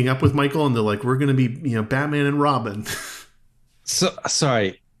teaming up with Michael, and they're like, we're going to be, Batman and Robin. So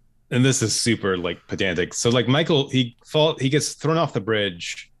sorry. And this is super like pedantic. So like Michael, he gets thrown off the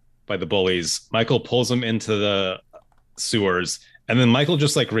bridge by the bullies. Michael pulls him into the sewers, and then Michael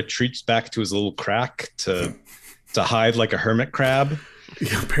just like retreats back to his little crack to hide like a hermit crab.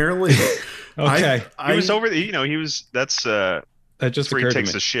 Yeah, apparently. Okay, he was over. He was. That's that just where he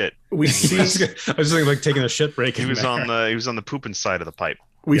takes a shit. We see. I was just like taking a shit break. He was on the pooping side of the pipe.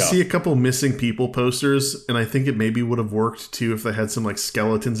 We see a couple missing people posters, and I think it maybe would have worked too if they had some like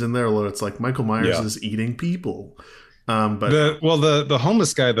skeletons in there. Where it's like Michael Myers is eating people. But the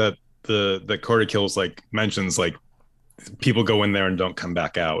homeless guy that Corey kills like mentions like people go in there and don't come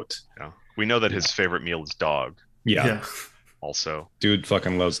back out. Yeah, we know that his favorite meal is dog. Yeah. Also, dude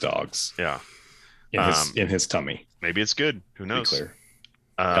fucking loves dogs. Yeah, in his tummy. Maybe it's good. Who knows? Clear.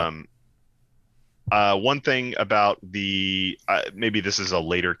 One thing about the maybe this is a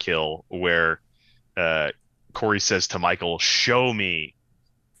later kill where Corey says to Michael, "Show me."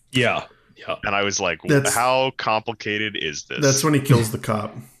 Yeah. And I was like, "How complicated is this?" That's when he kills the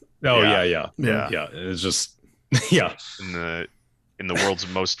cop. Oh yeah. It's just in the world's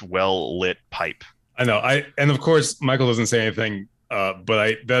most well lit pipe. I know. And of course Michael doesn't say anything,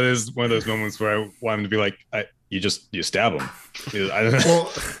 but that is one of those moments where I want him to be like, you stab him.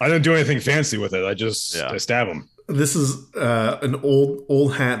 I don't do anything fancy with it. I stab him. This is an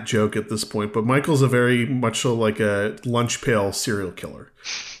old hat joke at this point, but Michael's a very much so like a lunch pail serial killer.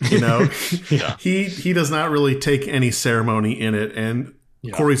 He does not really take any ceremony in it, and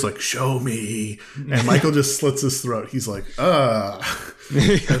Yeah. Corey's like, show me. And Michael just slits his throat. He's like,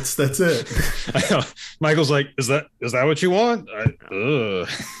 that's it. I know. Michael's like, is that what you want?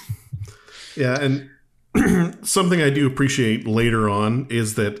 Yeah, and something I do appreciate later on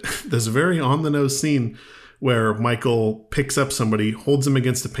is that there's a very on-the-nose scene where Michael picks up somebody, holds him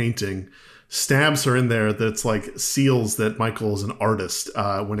against a painting, stabs her in there that's like seals that Michael is an artist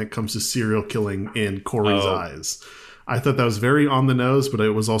when it comes to serial killing in Corey's eyes. I thought that was very on the nose, but it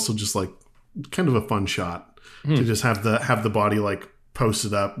was also just like kind of a fun shot to just have the body like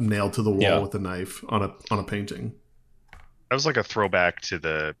posted up, nailed to the wall with a knife on a painting. That was like a throwback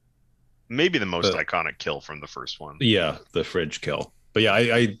to maybe the most iconic kill from the first one. Yeah, the fridge kill. But yeah,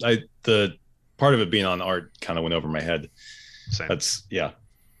 I the part of it being on art kind of went over my head. Same. That's Yeah,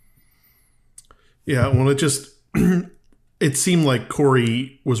 well, it seemed like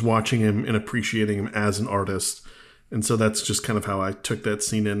Corey was watching him and appreciating him as an artist. And so that's just kind of how I took that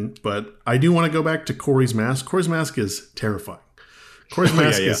scene in. But I do want to go back to Corey's mask. Corey's mask is terrifying. Corey's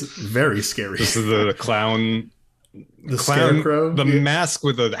mask is very scary. This is the clown. The scarecrow. The mask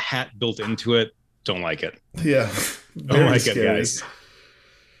with a hat built into it. Don't like it. Yeah. Don't like it, guys.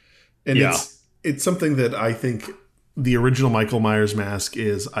 And it's something that I think the original Michael Myers mask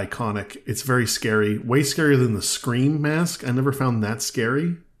is iconic. It's very scary. Way scarier than the Scream mask. I never found that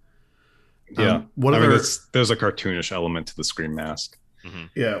scary. Yeah, there's a cartoonish element to the Scream mask. Mm-hmm.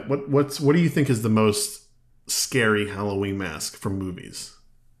 Yeah, what do you think is the most scary Halloween mask from movies,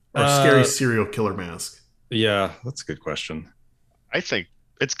 or scary serial killer mask? Yeah, that's a good question. I think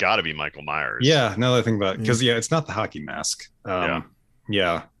it's got to be Michael Myers. Yeah, now that I think about it, because it's not the hockey mask. Yeah,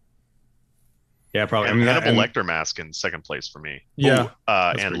 probably. And Hannibal Lecter mask in second place for me. Yeah,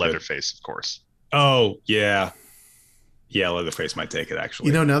 and Leatherface, of course. Oh yeah. Yeah, Leatherface might take it,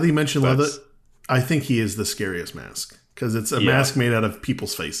 actually. Now that you mention Leather, I think he is the scariest mask because it's a mask made out of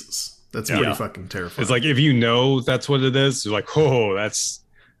people's faces. That's pretty fucking terrifying. It's like, if you know that's what it is, you're like, oh, that's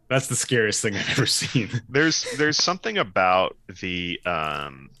the scariest thing I've ever seen. There's something about the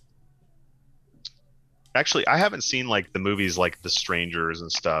actually, I haven't seen like the movies like The Strangers and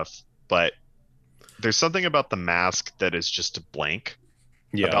stuff, but there's something about the mask that is just a blank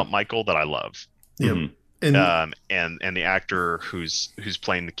about Michael that I love. Yeah. Mm-hmm. And the actor who's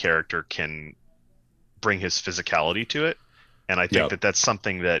playing the character can bring his physicality to it, and I think that's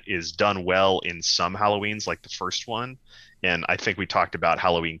something that is done well in some Halloweens, like the first one. And I think we talked about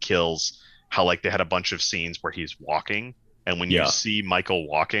Halloween Kills, how like they had a bunch of scenes where he's walking, and when you see Michael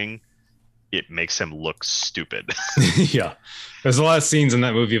walking, it makes him look stupid. Yeah, there's a lot of scenes in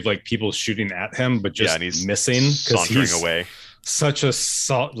that movie of like people shooting at him, but just and he's missing because he's away. Such a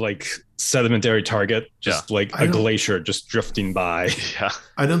sedimentary target, just like a glacier just drifting by. Yeah,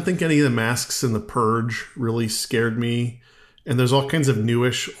 I don't think any of the masks in The Purge really scared me. And there's all kinds of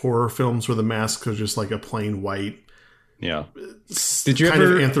newish horror films where the masks are just like a plain white, did you kind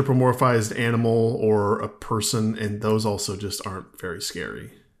ever of anthropomorphized animal or a person, and those also just aren't very scary.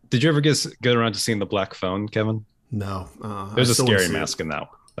 Did you ever get around to seeing The Black Phone, Kevin? No, there's a scary mask in that one.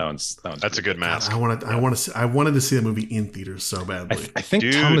 That's a good mask. God, I wanted to see that movie in theaters so badly. I think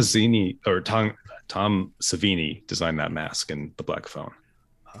Tom Savini designed that mask in The Black Phone.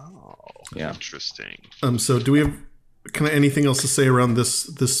 Oh, interesting. So do we have anything else to say around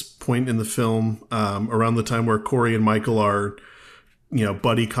this point in the film, around the time where Corey and Michael are,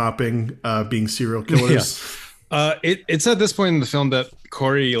 buddy copping, being serial killers? It's at this point in the film that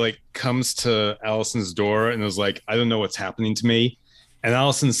Corey like comes to Allison's door and is like, I don't know what's happening to me. And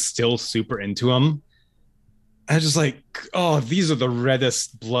Allison's still super into him. I was just like, oh, these are the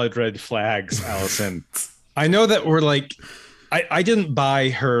reddest blood red flags, Allison. I know that we're like, I didn't buy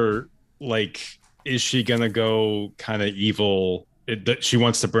her, like, is she going to go kind of evil? That she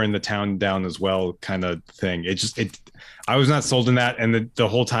wants to burn the town down as well kind of thing. I was not sold in that. And the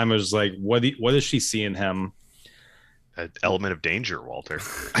whole time I was like, what does she see in him? An element of danger, Walter.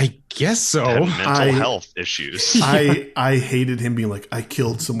 I guess so. Mental health issues. I hated him being like, I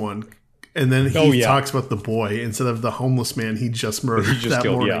killed someone. And then he talks about the boy instead of the homeless man he just murdered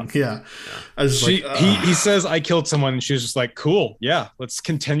morning. Yeah. I was he says, I killed someone. And she was just like, cool. Yeah. Let's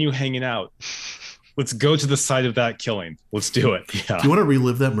continue hanging out. Let's go to the site of that killing. Let's do it. Yeah. Do you want to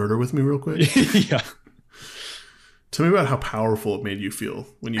relive that murder with me real quick? Yeah. Tell me about how powerful it made you feel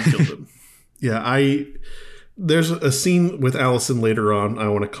when you killed him. Yeah. There's a scene with Allison later on I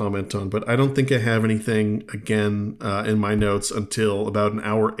want to comment on, but I don't think I have anything again in my notes until about an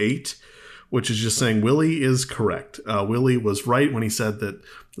hour 8, which is just saying Willie is correct. Willie was right when he said that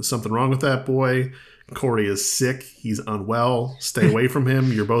there's something wrong with that boy. Corey is sick. He's unwell. Stay away from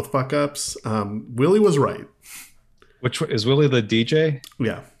him. You're both fuck ups. Willie was right. Which is Willie the DJ?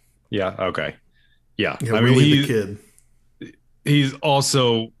 Yeah. Yeah. Okay. Yeah. Yeah, I mean, Willie the kid. He's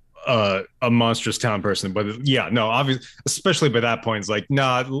also a monstrous town person, but yeah, no, obviously, especially by that point, it's like,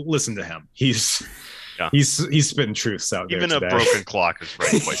 nah, listen to him. He's spitting truths out Even there. Even a broken clock is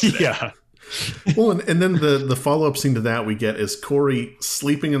right twice a day. Yeah. Well, and then the follow up scene to that we get is Corey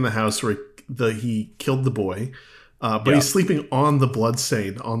sleeping in the house where he killed the boy, but he's sleeping on the blood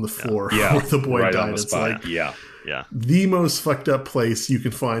stain on the floor where the boy died. It's like the most fucked up place you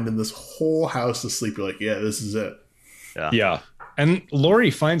can find in this whole house to sleep. You're like, yeah, this is it. Yeah. And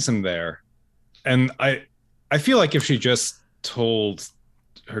Laurie finds him there, and I feel like if she just told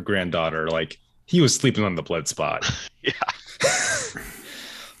her granddaughter, like, he was sleeping on the blood spot. Yeah.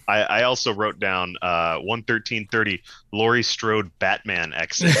 I also wrote down 113:30 Laurie Strode Batman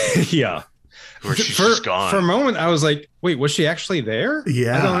exit. Yeah. Where she's just gone. For a moment, I was like, wait, was she actually there?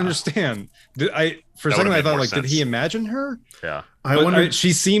 Yeah. I don't understand. For a second, I thought, like, did he imagine her? Yeah. I wonder. It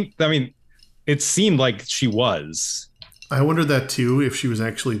seemed like she was. I wondered that too, if she was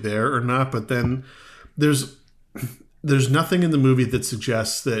actually there or not. But then there's nothing in the movie that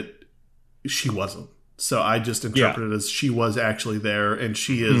suggests that she wasn't. So I just interpreted it as she was actually there, and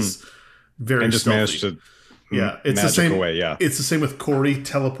she is very and just stealthy. Managed to it's the same away. Yeah, it's the same with Corey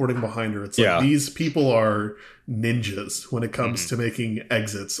teleporting behind her. It's like these people are ninjas when it comes to making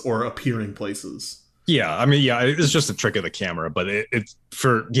exits or appearing places. Yeah, I mean, it's just a trick of the camera, but it's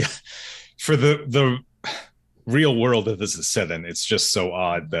for the real world that this is set in. It's just so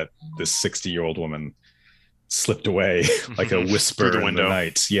odd that this 60-year-old woman slipped away like a whisper through the window. In the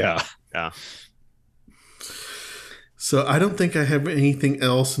night. Yeah. So I don't think I have anything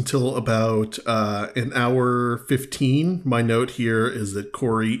else until about an hour 15. My note here is that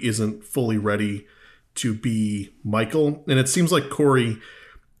Corey isn't fully ready to be Michael. And it seems like Corey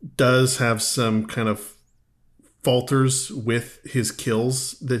does have some kind of falters with his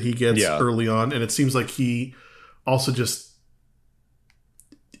kills that he gets early on. And it seems like he also just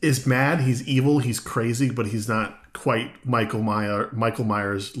is mad. He's evil. He's crazy, but he's not quite Michael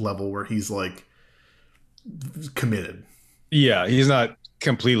Myers level where he's like committed. Yeah, he's not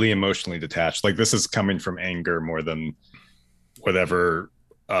completely emotionally detached. Like, this is coming from anger more than whatever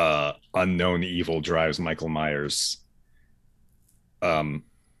unknown evil drives Michael Myers.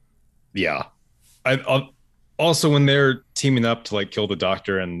 Yeah. I also, when they're teaming up to like kill the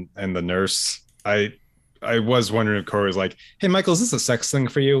doctor and the nurse, I was wondering if Corey was like, hey, Michael, is this a sex thing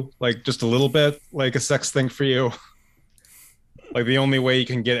for you? Like, just a little bit like a sex thing for you? Like, the only way you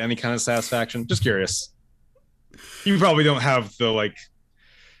can get any kind of satisfaction? Just curious. You probably don't have the like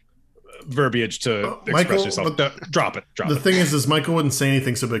verbiage to express Michael, yourself. Drop it. The thing is Michael wouldn't say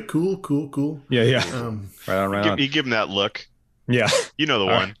anything, so be cool. Yeah. Right on. You give him that look. Yeah. You know the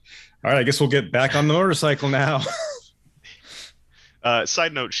one. All right, I guess we'll get back on the motorcycle now.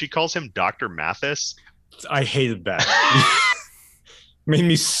 Side note, she calls him Dr. Mathis. I hated that. Made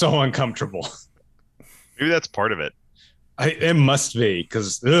me so uncomfortable. Maybe that's part of it. It must be,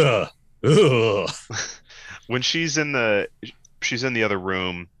 because ugh. When she's in the other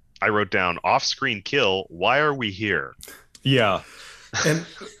room, I wrote down off-screen kill. Why are we here? Yeah. And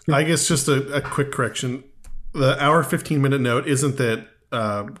I guess just a quick correction. The hour 15-minute note isn't that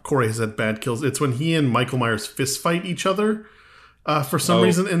Corey has had bad kills. It's when he and Michael Myers fist fight each other for some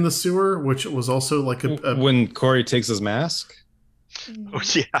reason in the sewer, which was also like when Corey takes his mask. Oh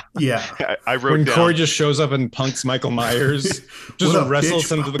yeah. I wrote when down, Corey just shows up and punks Michael Myers, just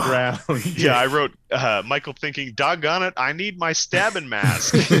wrestles him to the ground. Yeah, I wrote Michael thinking, doggone it, I need my stabbing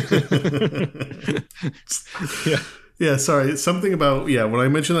mask. Yeah, sorry. Something about when I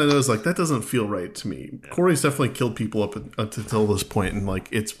mentioned that, I was like, that doesn't feel right to me. Yeah. Corey's definitely killed people up until this point, and like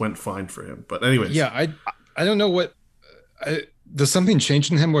it's went fine for him. But anyways, I don't know what does something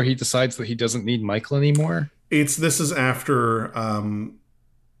change in him where he decides that he doesn't need Michael anymore. This is after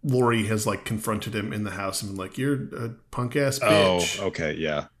Laurie has like confronted him in the house and been like, "You're a punk ass bitch." Oh, okay,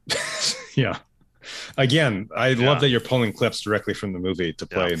 yeah, yeah. Again, I love that you're pulling clips directly from the movie to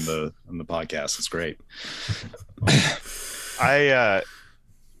play in the podcast. It's great. I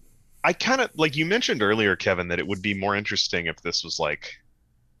kind of, like you mentioned earlier, Kevin, that it would be more interesting if this was like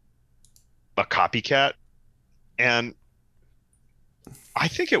a copycat, and I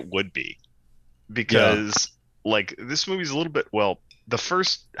think it would be, because like this movie's a little bit, the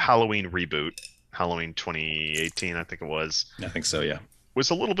first Halloween reboot, Halloween 2018, I think it was. I think so, yeah. Was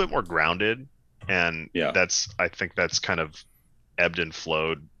a little bit more grounded, and I think that's kind of ebbed and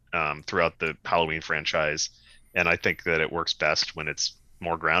flowed throughout the Halloween franchise, and I think that it works best when it's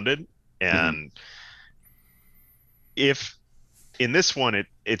more grounded. And if in this one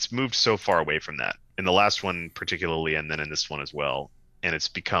it's moved so far away from that, in the last one particularly, and then in this one as well. And it's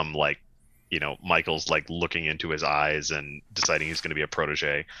become like, Michael's like looking into his eyes and deciding he's going to be a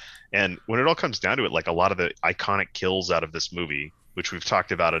protege. And when it all comes down to it, like a lot of the iconic kills out of this movie, which we've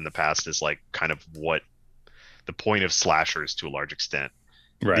talked about in the past, is like kind of what the point of slashers to a large extent.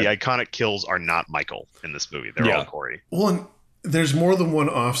 Right. The iconic kills are not Michael in this movie. They're all Corey. Well, and there's more than one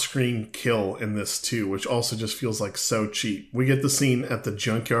off-screen kill in this too, which also just feels like so cheap. We get the scene at the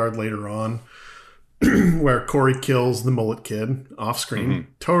junkyard later on where Corey kills the mullet kid off-screen.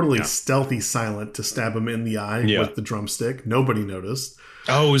 Totally stealthy silent to stab him in the eye with the drumstick. Nobody noticed.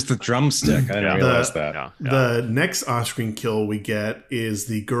 Oh, it was the drumstick. I didn't realize that. Yeah. The next off-screen kill we get is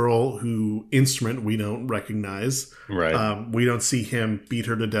the girl who instrument we don't recognize. Right. We don't see him beat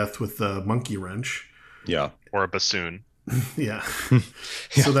her to death with the monkey wrench. Yeah. Or a bassoon. Yeah.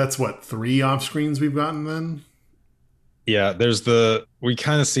 So that's what, 3 off-screens we've gotten then? Yeah, we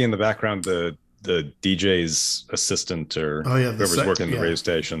kind of see in the background the DJ's assistant or whoever's working the radio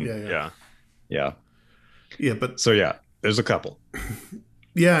station. Yeah, but so there's a couple.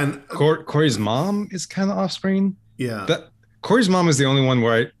 Yeah, and Corey's mom is kind of off screen. Yeah, Corey's mom is the only one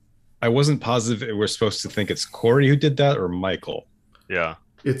where I wasn't positive we're supposed to think it's Corey who did that or Michael. Yeah,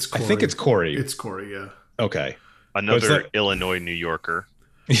 it's Corey. I think it's Corey. It's Corey. Yeah. Okay. Another Illinois New Yorker.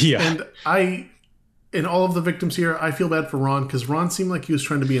 Yeah, and in all of the victims here, I feel bad for Ron because Ron seemed like he was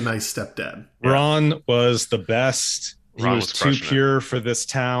trying to be a nice stepdad. Ron was the best. He was too pure for this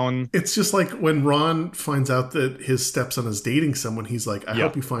town. It's just like when Ron finds out that his stepson is dating someone, he's like, I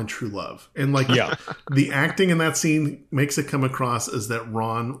hope you find true love. And like the acting in that scene makes it come across as that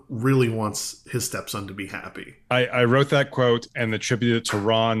Ron really wants his stepson to be happy. I wrote that quote and attributed it to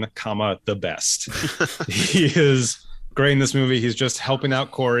Ron, the best. He is great in this movie. He's just helping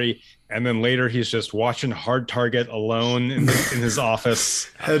out Corey. And then later he's just watching Hard Target alone in his office.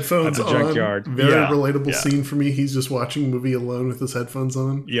 Headphones at the junkyard. On. Very relatable scene for me. He's just watching a movie alone with his headphones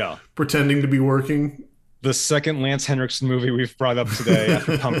on. Yeah. Pretending to be working. The second Lance Henriksen movie we've brought up today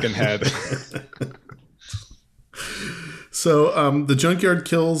after Pumpkinhead. So the junkyard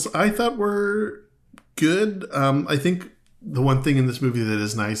kills I thought were good. I think the one thing in this movie that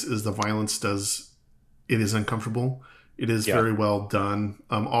is nice is the violence it is uncomfortable. It is very well done.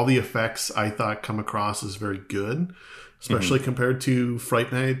 All the effects I thought come across as very good, especially compared to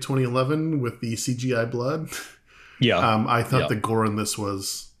Fright Night 2011 with the CGI blood. Yeah. I thought the gore in this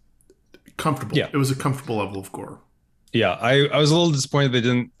was comfortable. Yeah. It was a comfortable level of gore. Yeah. I was a little disappointed they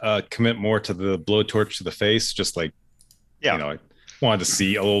didn't commit more to the blowtorch to the face. Just like, I wanted to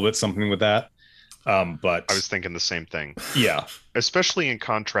see a little bit something with that. But I was thinking the same thing. Yeah. Especially in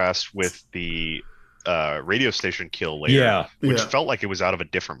contrast with the radio station kill later, which felt like it was out of a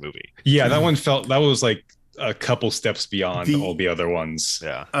different movie. Yeah, that was like a couple steps beyond all the other ones.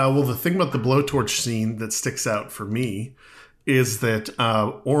 Yeah. Well, the thing about the blowtorch scene that sticks out for me is that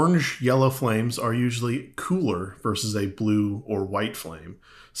orange yellow flames are usually cooler versus a blue or white flame.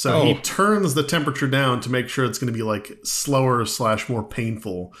 So he turns the temperature down to make sure it's going to be like slower / more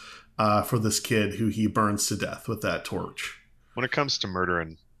painful for this kid who he burns to death with that torch. When it comes to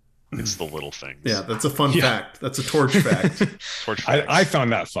murdering, it's the little things. Yeah, that's a fun fact. That's a torch fact. I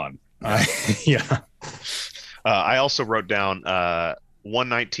found that fun. I also wrote down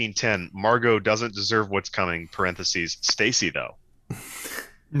 1:19:10. Margot doesn't deserve what's coming. Parentheses. Stacy though.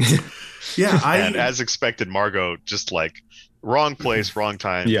 And as expected, Margot just like wrong place, wrong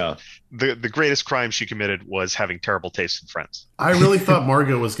time. Yeah. The greatest crime she committed was having terrible taste in friends. I really thought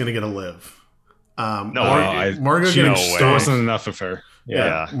Margot was going to get a live. Margot getting stomped wasn't enough of her.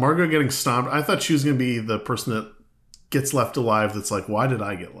 Yeah. Margot getting stomped. I thought she was going to be the person that gets left alive. That's like, why did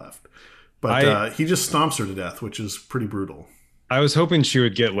I get left? But he just stomps her to death, which is pretty brutal. I was hoping she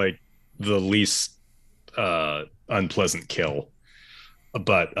would get like the least unpleasant kill.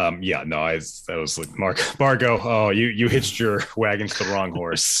 But I was like, Margot, oh, you hitched your wagon to the wrong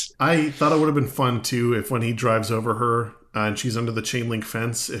horse. I thought it would have been fun too if when he drives over her and she's under the chain link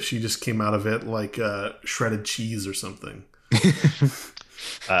fence, if she just came out of it like shredded cheese or something.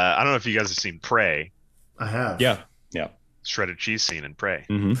 I don't know if you guys have seen Prey. I have. Yeah. Shredded cheese scene in Prey.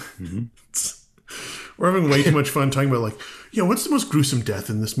 We're having way too much fun talking about what's the most gruesome death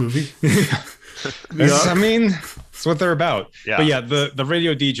in this movie? I mean, it's what they're about. Yeah. But yeah, the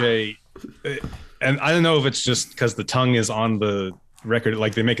radio DJ, and I don't know if it's just because the tongue is on the record,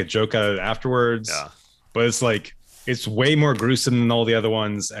 like they make a joke out of it afterwards. Yeah. But it's like it's way more gruesome than all the other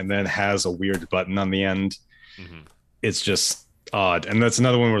ones, and then has a weird button on the end. It's just odd, and that's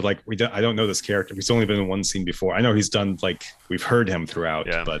another one where like I don't know this character. He's only been in one scene before. I know he's done we've heard him throughout,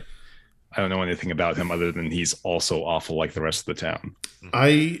 but I don't know anything about him other than he's also awful like the rest of the town.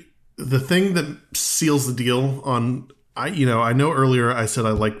 the thing that seals the deal on, I know earlier I said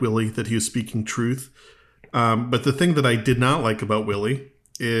I like Willie, that he was speaking truth. But the thing that I did not like about Willie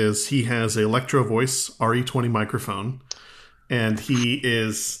is he has an Electro Voice RE20 microphone, and he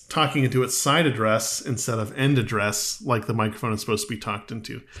is talking into its side address instead of end address like the microphone is supposed to be talked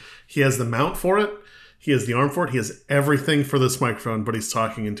into. He has the mount for it. He has the arm for it. He has everything for this microphone, but he's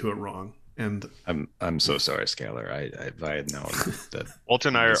talking into it wrong. And I'm so sorry, Scalar. I had known that. Walter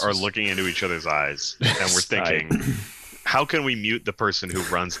and I are looking into each other's eyes, and we're thinking, how can we mute the person who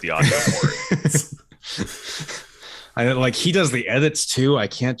runs the audio board? He does the edits too. I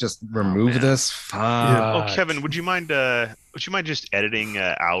can't just remove this. Fuck. Yeah. Oh, Kevin, would you mind just editing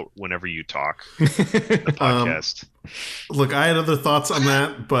out whenever you talk the podcast? Look, I had other thoughts on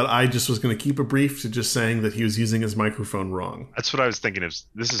that, but I just was going to keep it brief to just saying that he was using his microphone wrong. That's what I was thinking of.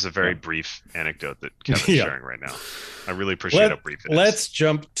 This is a very brief anecdote that Kevin's sharing right now. I really appreciate how brief it is. Let's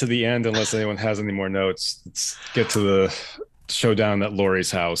jump to the end unless anyone has any more notes. Let's get to the showdown at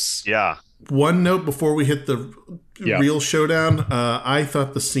Laurie's house. Yeah. One note before we hit the real showdown. I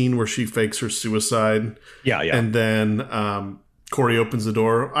thought the scene where she fakes her suicide. Yeah. And then Corey opens the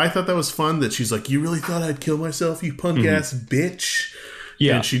door. I thought that was fun that she's like, "You really thought I'd kill myself, you punk ass bitch?"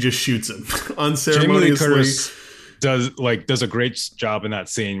 Yeah. And she just shoots him unceremoniously. Jamie Lee Curtis does a great job in that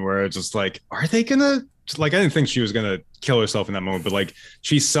scene where it's just like, are they gonna I didn't think she was gonna kill herself in that moment, but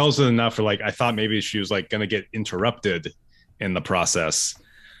she sells it enough for I thought maybe she was gonna get interrupted in the process.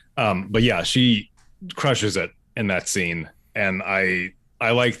 But yeah, she crushes it in that scene, and I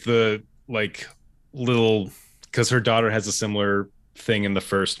like the little, because her daughter has a similar thing in the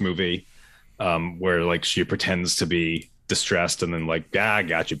first movie, where she pretends to be distressed and then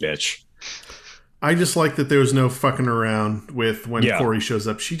got you, bitch. I just like that there was no fucking around with when Corey shows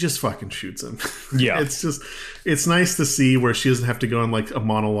up. She just fucking shoots him. Yeah, it's nice to see where she doesn't have to go on a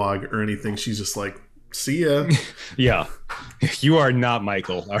monologue or anything. She's just like, "See ya." Yeah, you are not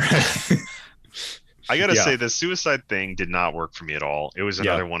Michael. All right. I gotta say, the suicide thing did not work for me at all. It was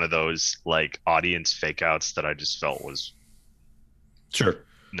another one of those audience fake outs that I just felt was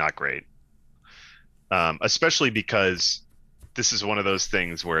not great. Especially because this is one of those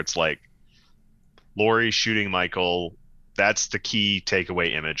things where it's Laurie shooting Michael. That's the key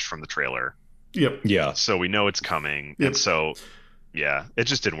takeaway image from the trailer. Yep. Yeah. So we know it's coming, and so it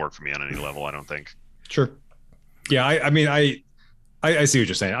just didn't work for me on any level, I don't think. Sure. Yeah, I see what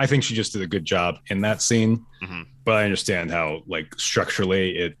you're saying. I think she just did a good job in that scene, but I understand how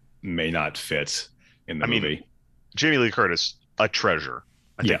structurally it may not fit in the movie. Jamie Lee Curtis, a treasure.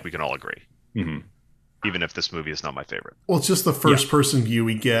 I think we can all agree. Mm-hmm. Even if this movie is not my favorite. Well, it's just the first person view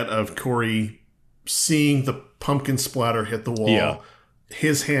we get of Corey seeing the pumpkin splatter hit the wall,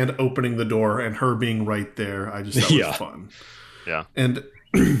 his hand opening the door, and her being right there. I just thought it was fun. Yeah. And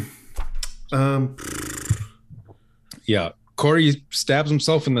Corey stabs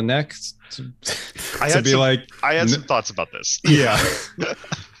himself in the neck I had some thoughts about this. Yeah.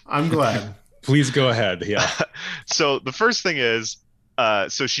 I'm glad. Please go ahead. Yeah. So the first thing is,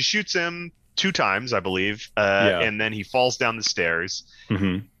 so she shoots him 2 times, I believe, and then he falls down the stairs.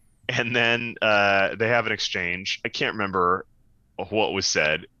 Mm-hmm. And then they have an exchange. I can't remember what was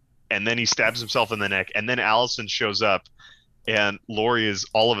said. And then he stabs himself in the neck. And then Allison shows up, and Laurie is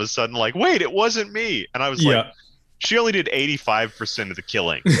all of a sudden like, "Wait, it wasn't me." And I was like, she only did 85% of the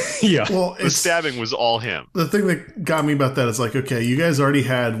killing. Well, the stabbing was all him. The thing that got me about that is okay, you guys already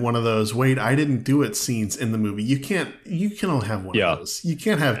had one of those, "Wait, I didn't do it" scenes in the movie. You can only have one of those. You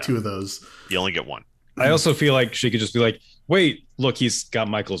can't have 2 of those. You only get one. I also feel like she could just be like, "Wait, look, he's got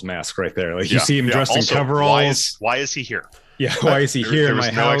Michael's mask right there. You see him dressed in coveralls. Why is he here? Yeah, why is he here in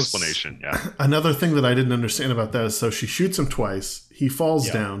my house?" There was no explanation. Yeah. Another thing that I didn't understand about that is, so she shoots him twice, he falls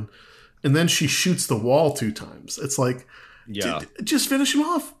down, and then she shoots the wall 2 times. It's just finish him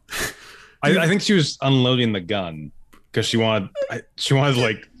off. I think she was unloading the gun because she wanted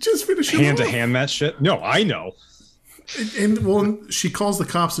just finish him hand to hand that shit. No, I know. And she calls the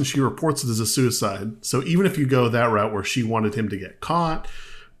cops and she reports it as a suicide. So even if you go that route where she wanted him to get caught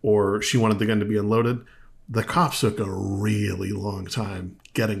or she wanted the gun to be unloaded, the cops took a really long time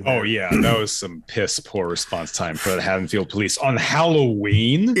getting there. Oh yeah, that was some piss poor response time for the Haddonfield police on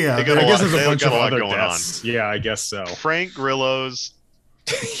Halloween. Yeah, I guess there's a bunch of other deaths. Yeah, I guess so. Frank Grillo's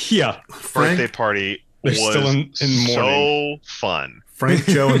Frank, birthday party was still in so fun. Frank,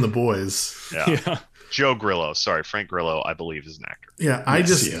 Joe, and the boys. Yeah. Joe Grillo. Sorry, Frank Grillo, I believe, is an actor. Yeah,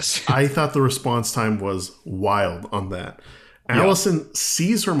 I thought the response time was wild on that. Allison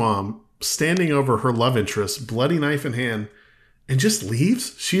sees her mom standing over her love interest, bloody knife in hand, and just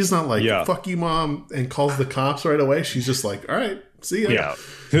leaves. She's not like, "Fuck you, Mom," and calls the cops right away. She's just like, "All right, See ya. Yeah.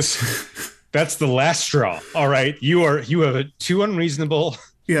 That's the last straw. All right. You have too unreasonable.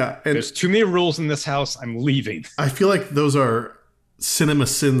 Yeah. And there's too many rules in this house. I'm leaving. I feel like those are Cinema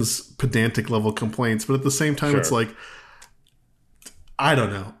Sins pedantic level complaints, but at the same time, It's like, I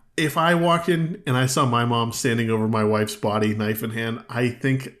don't know. If I walked in and I saw my mom standing over my wife's body, knife in hand, I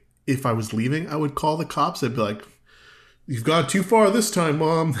think if I was leaving, I would call the cops. I'd be like, "You've gone too far this time,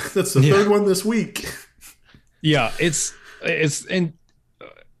 Mom. That's the third one this week." Yeah, it's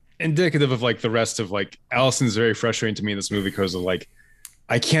indicative of like the rest of like Allison's very frustrating to me in this movie because of like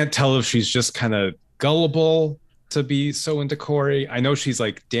I can't tell if she's just kind of gullible to be so into Corey. I know she's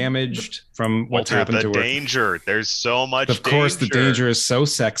like damaged from what's happened to her. Danger. There's so much danger. Of course, the danger is so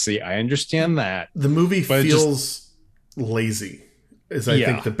sexy. I understand that. The movie feels lazy, is I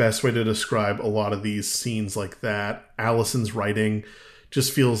think the best way to describe a lot of these scenes like that. Allison's writing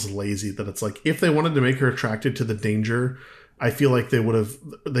just feels lazy, that it's like if they wanted to make her attracted to the danger, I feel like they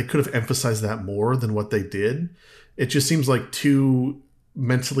could have emphasized that more than what they did. It just seems like two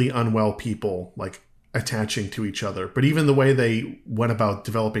mentally unwell people like attaching to each other, but even the way they went about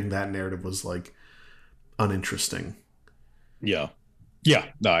developing that narrative was like uninteresting. No,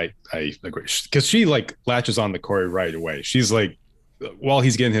 I agree, because she like latches on to Corey right away. She's like, while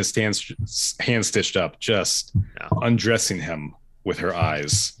he's getting his hand stitched up, just undressing him with her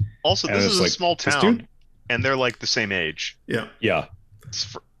eyes. Also, this is a small town and they're like the same age. Yeah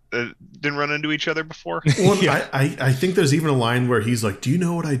Didn't run into each other before. Well, I think there's even a line where he's like, "Do you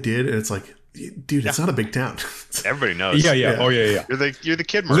know what I did?" And it's like, dude, it's not a big town. Everybody knows. Yeah. Oh yeah. You're the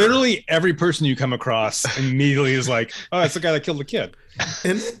kid murderer. Literally every person you come across immediately is like, "Oh, that's the guy that killed the kid."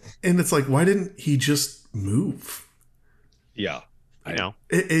 And it's like, why didn't he just move? Yeah, I know.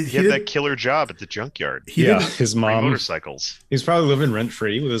 He had that killer job at the junkyard. His mom motorcycles. He's probably living rent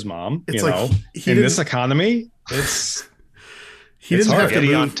free with his mom. It's in this economy, he didn't have to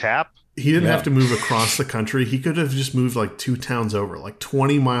move on tap. He didn't have to move across the country. He could have just moved like 2 towns over, like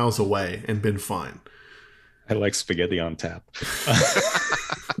 20 miles away, and been fine. I like spaghetti on tap.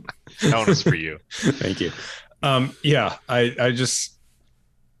 That one's for you. Thank you.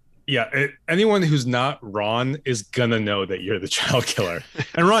 Anyone who's not Ron is gonna know that you're the child killer,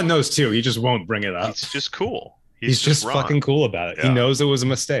 and Ron knows too. He just won't bring it up. He's just cool. He's just fucking cool about it. Yeah. He knows it was a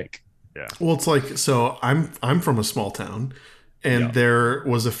mistake. Yeah. Well, it's like, so I'm from a small town. And there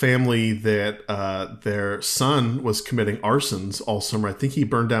was a family that their son was committing arsons all summer. I think he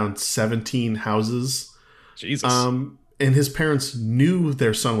burned down 17 houses. Jesus. And his parents knew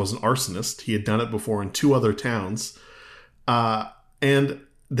their son was an arsonist. He had done it before in 2 other towns. And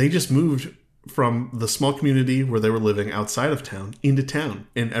they just moved from the small community where they were living outside of town into town.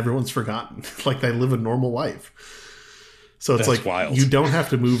 And everyone's forgotten. Like they live a normal life. So it's like, wild. You don't have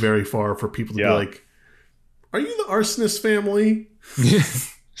to move very far for people to be like, "Are you the arsonist family?"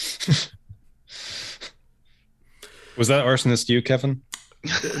 Was that arsonist you, Kevin?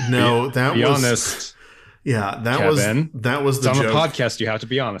 No, that be was honest. Yeah, that Kevin, was the joke. On joke. the podcast, you have to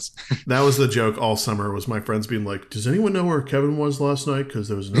be honest. That was the joke all summer. Was my friends being like, "Does anyone know where Kevin was last night? Because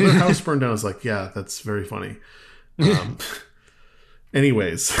there was another house burned down." I was like, "Yeah, that's very funny."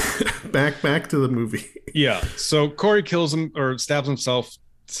 Anyways, back to the movie. Yeah. So Corey kills him or stabs himself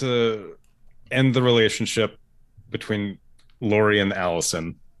to end the relationship between Laurie and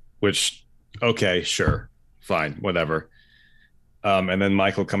Allison, which, okay, sure, fine, whatever. And then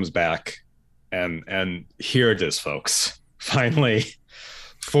Michael comes back, and here it is, folks. Finally,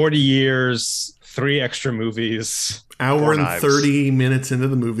 40 years, 3 extra movies, hour and 30 minutes into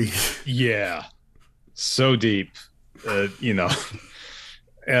the movie. Yeah, so deep.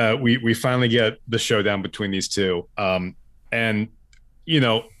 We finally get the showdown between these two, and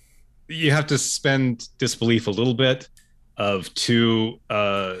you have to suspend disbelief a little bit of 2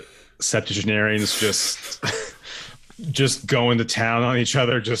 septuagenarians just going to town on each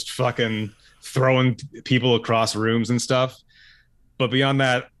other, just fucking throwing people across rooms and stuff. But beyond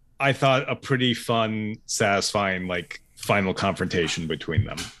that, I thought a pretty fun, satisfying, like, final confrontation between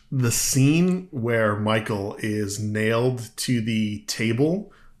them. The scene where Michael is nailed to the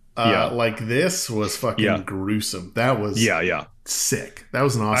table like this was fucking gruesome. That was sick. That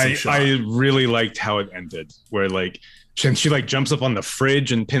was an awesome shot. I really liked how it ended, where like she like jumps up on the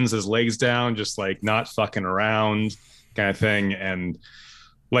fridge and pins his legs down, just like not fucking around kind of thing, and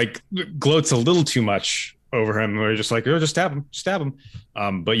like gloats a little too much over him. We're just like, oh, just stab him.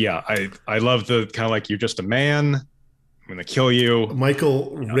 But yeah, I love the kind of like, you're just a man, I'm gonna kill you.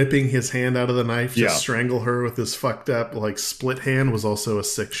 Michael ripping his hand out of the knife to strangle her with his fucked up like split hand was also a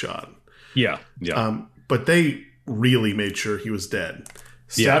sick shot. Yeah. But they really made sure he was dead.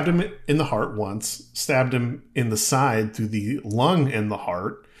 stabbed him in the heart once, stabbed him in the side through the lung and the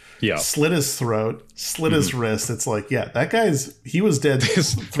heart. Yeah. Slit his throat, slit his wrist. It's like, that he was dead.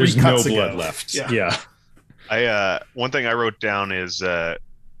 There's no blood left. Yeah. One thing I wrote down is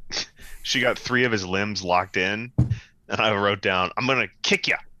she got 3 of his limbs locked in, and I wrote down, "I'm gonna kick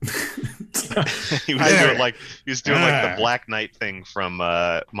you." He was doing like the Black Knight thing from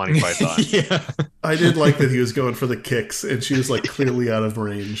Monty Python. Yeah. I did like that he was going for the kicks, and she was like clearly out of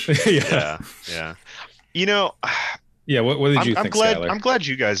range. Yeah. You know, yeah. What did you think, Skylar? I'm glad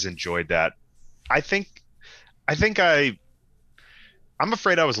you guys enjoyed that. I'm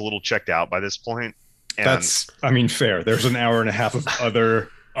afraid I was a little checked out by this point. And that's, fair. There's an hour and a half of other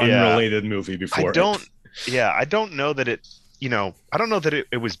unrelated movie before. I don't know that it. I don't know that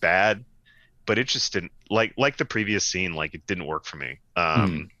it was bad, but it just didn't like the previous scene. Like, it didn't work for me.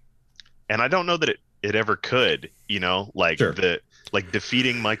 And I don't know that it ever could. Sure.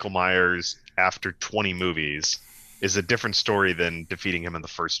 Defeating Michael Myers after 20 movies is a different story than defeating him in the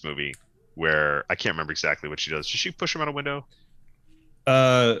first movie, where I can't remember exactly what she does. Does she push him out a window?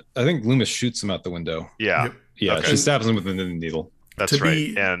 I think Loomis shoots him out the window. Yeah. Yep. Yeah. Okay. She stabs him with the needle. That's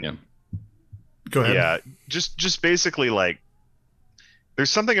right. Go ahead. Yeah. Just basically, like, there's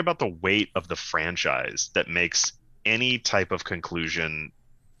something about the weight of the franchise that makes any type of conclusion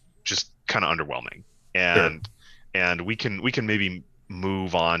just kind of underwhelming. And we can maybe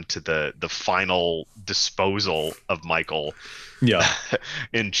move on to the final disposal of Michael. Yeah.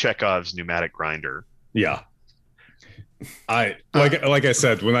 In Chekhov's pneumatic grinder. Yeah. Like I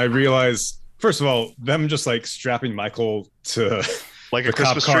said, when I realized, first of all, them just like strapping Michael to like a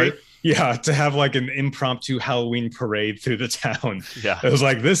Christmas tree. Yeah, to have like an impromptu Halloween parade through the town. Yeah. It was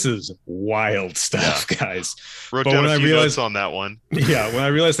like, this is wild stuff, guys. Wrote down a few notes on that one. Yeah, when I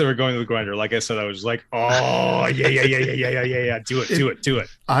realized they were going to the grinder, like I said, I was like, oh, yeah. Do it.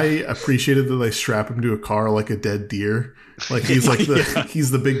 I appreciated that they strap him to a car like a dead deer. Like he's like he's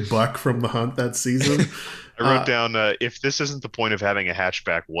the big buck from the hunt that season. I wrote down, if this isn't the point of having a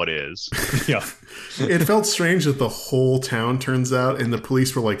hatchback, what is? Yeah. It felt strange that the whole town turns out and the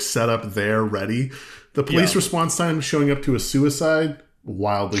police were like set up there ready. The police response time showing up to a suicide,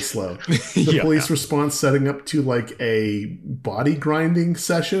 wildly slow. The police response setting up to like a body grinding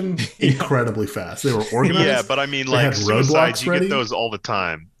session, incredibly fast. They were organized. Yeah, but like suicides, you get those all the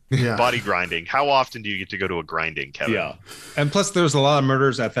time. Yeah. Body grinding. How often do you get to go to a grinding, Kevin? Yeah. And plus there's a lot of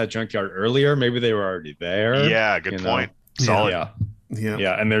murders at that junkyard earlier. Maybe they were already there. Yeah, good point. Solid.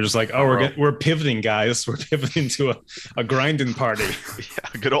 Yeah. And they're just like, we're pivoting, guys. We're pivoting to a grinding party.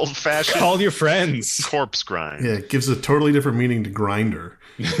 Yeah, good old fashioned. Call your friends. Corpse grind. Yeah, it gives a totally different meaning to grinder.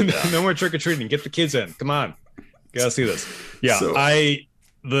 No more trick or treating. Get the kids in. Come on. Gotta see this. Yeah. So,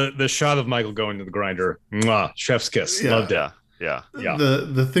 the shot of Michael going to the grinder. Mwah, chef's kiss. Loved it. Yeah.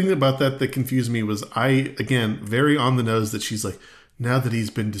 The thing about that confused me was very on the nose that she's like, now that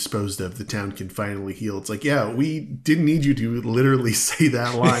he's been disposed of, the town can finally heal. It's like, we didn't need you to literally say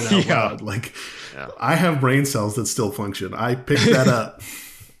that line out loud. Like, I have brain cells that still function. I picked that up.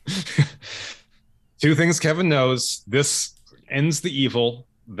 2 things Kevin knows. This ends the evil.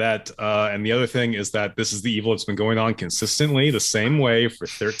 And the other thing is that this is the evil that's been going on consistently the same way for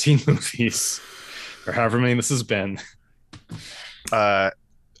 13 movies or however many this has been.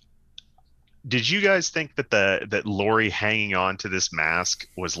 Did you guys think that Laurie hanging on to this mask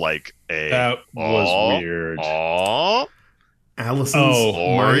was like that was weird? Allison's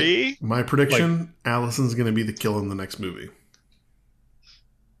Laurie. My prediction: Allison's going to be the kill in the next movie.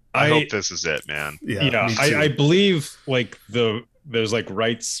 I hope this is it, man. Yeah. I believe like there's like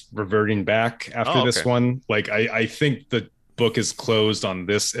rights reverting back after this one. Like I think the book is closed on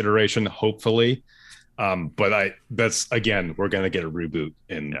this iteration, hopefully. But that's again, we're gonna get a reboot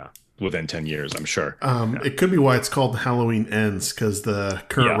within 10 years, I'm sure. It could be why it's called Halloween Ends, because the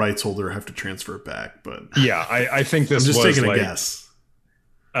current rights holder have to transfer it back. But I think this I'm just was taking like, a guess.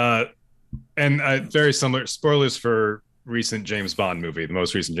 And very similar spoilers for the most recent James Bond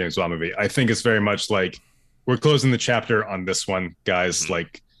movie. I think it's very much like we're closing the chapter on this one, guys. Mm-hmm.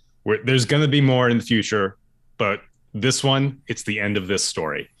 Like there's gonna be more in the future, but this one, it's the end of this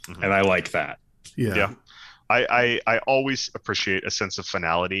story, and I like that. Yeah. I always appreciate a sense of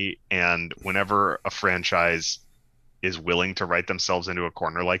finality, and whenever a franchise is willing to write themselves into a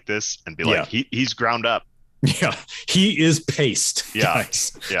corner like this and be like, he's ground up. Yeah, he is paced. Yeah.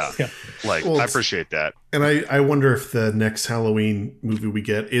 Like, I appreciate that. And I wonder if the next Halloween movie we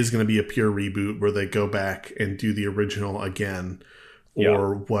get is going to be a pure reboot where they go back and do the original again,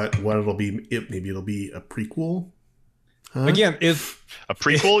 or what it'll be. Maybe it'll be a prequel. Again, if a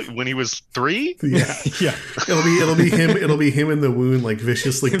prequel when he was 3? Yeah. Yeah. It'll be him in the wound, like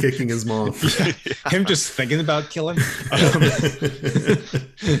viciously kicking his mom. Yeah. Him just thinking about killing.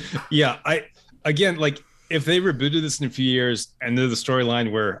 Yeah. Again, like if they rebooted this in a few years and did the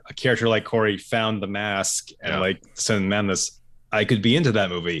storyline where a character like Corey found the mask and like sent madness, I could be into that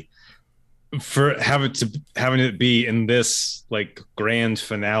movie. For having it be in this like grand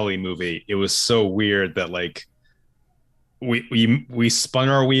finale movie, it was so weird that like we spun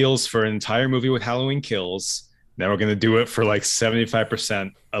our wheels for an entire movie with Halloween Kills. Now we're going to do it for like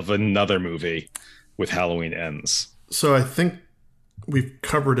 75% of another movie with Halloween Ends. So I think we've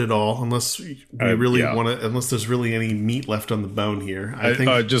covered it all, unless we really want to. Unless there's really any meat left on the bone here. I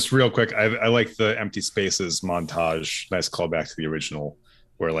think just real quick, I like the empty spaces montage. Nice callback to the original,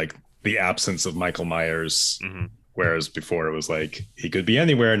 where like the absence of Michael Myers, whereas before it was like he could be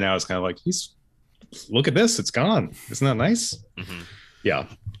anywhere. Now it's kind of like look at this, it's gone. Isn't that nice? Yeah.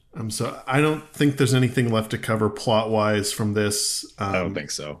 So I don't think there's anything left to cover plot wise from this. I don't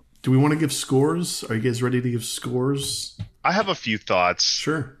think so. Do we want to give scores? Are you guys ready to give scores? I have a few thoughts.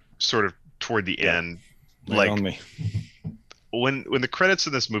 Sure. Sort of toward the end. Lay on me. When the credits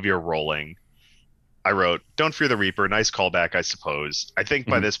of this movie are rolling, I wrote, "Don't Fear the Reaper." Nice callback, I suppose. I think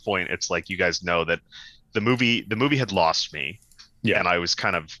by this point, it's like you guys know that the movie had lost me. Yeah. And I was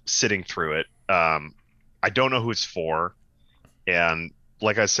kind of sitting through it. I don't know who it's for. And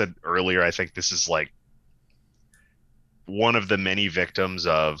like I said earlier, I think this is like one of the many victims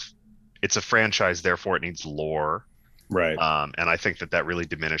of it's a franchise, therefore it needs lore. Right. And I think that really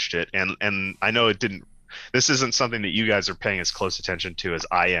diminished it. And I know this isn't something that you guys are paying as close attention to as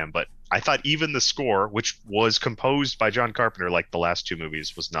I am, but I thought even the score, which was composed by John Carpenter, like the last 2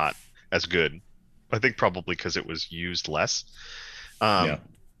 movies, was not as good. I think probably because it was used less.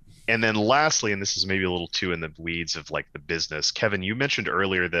 And then lastly, and this is maybe a little too in the weeds of like the business, Kevin, you mentioned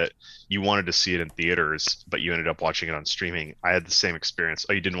earlier that you wanted to see it in theaters, but you ended up watching it on streaming. I had the same experience.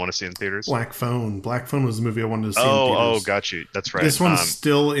 Oh, you didn't want to see it in theaters? Black Phone was the movie I wanted to see in theaters. Oh, got you. That's right. This one's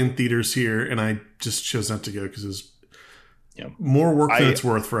still in theaters here, and I just chose not to go because it was more work than it's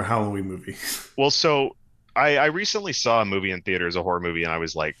worth for a Halloween movie. Well, so I recently saw a movie in theaters, a horror movie, and I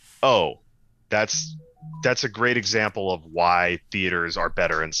was like, oh, that's a great example of why theaters are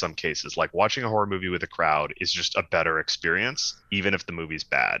better in some cases. Like watching a horror movie with a crowd is just a better experience, even if the movie's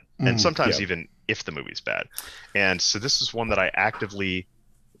bad. And sometimes even if the movie's bad. And so this is one that I actively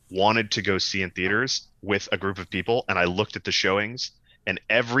wanted to go see in theaters with a group of people. And I looked at the showings, and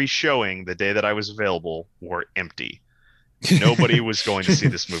every showing the day that I was available were empty. Nobody was going to see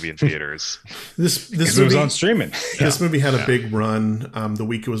this movie in theaters. This movie was on streaming. This movie had a big run the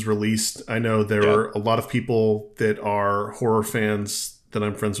week it was released. I know there were a lot of people that are horror fans that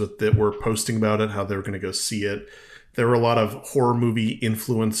I'm friends with that were posting about it, how they were going to go see it. There were a lot of horror movie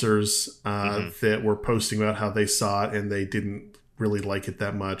influencers that were posting about how they saw it and they didn't really like it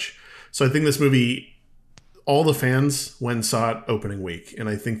that much. So I think this movie, all the fans went and saw it opening week. And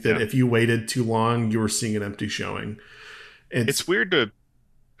I think that if you waited too long, you were seeing an empty showing. It's weird to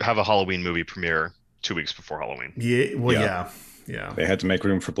have a Halloween movie premiere 2 weeks before Halloween. Yeah. Well, yeah. They had to make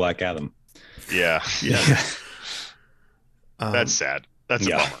room for Black Adam. Yeah. That's sad. That's a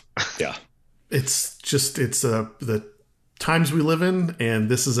bummer. Yeah. It's the times we live in, and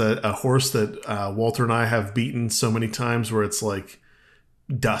this is a horse that Walter and I have beaten so many times where it's like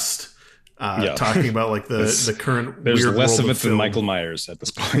dust. Talking about like the current there's weird less world of it than Michael Myers at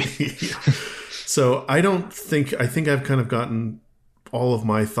this point. So I think I've kind of gotten all of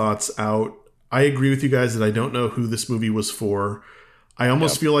my thoughts out. I agree with you guys that I don't know who this movie was for. I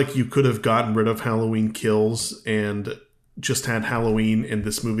almost feel like you could have gotten rid of Halloween Kills and just had Halloween in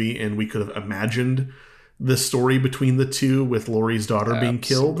this movie, and we could have imagined the story between the two with Laurie's daughter being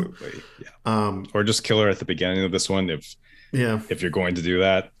killed. Or just kill her at the beginning of this one if you're going to do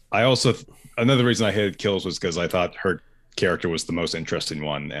that. I also another reason I hated Kills was because I thought her character was the most interesting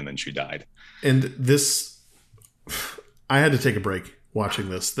one, and then she died. And this, I had to take a break watching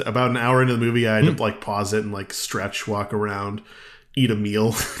this. About an hour into the movie, I had to like pause it and like stretch, walk around, eat a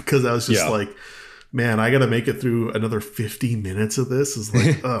meal, because I was just like, man, I got to make it through another 50 minutes of this. Is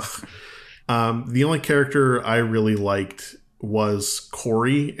like, ugh. The only character I really liked was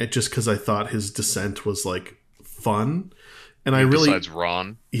Corey, just because I thought his descent was like fun. And besides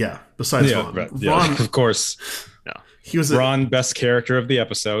Ron, besides Ron, right. Ron, of course, he was Ron, best character of the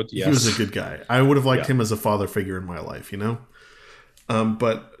episode. Yes. He was a good guy. I would have liked him as a father figure in my life,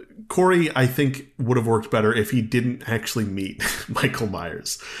 But Corey, I think, would have worked better if he didn't actually meet Michael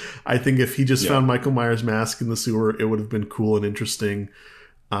Myers. I think if he just found Michael Myers' mask in the sewer, it would have been cool and interesting.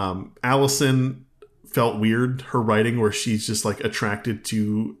 Allison, felt weird, her writing, where she's just like attracted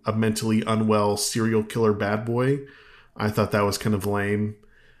to a mentally unwell serial killer bad boy. I thought that was kind of lame.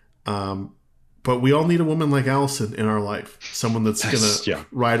 But we all need a woman like Allison in our life. Someone that's going to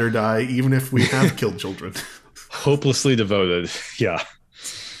ride or die, even if we have killed children. Hopelessly devoted. Yeah.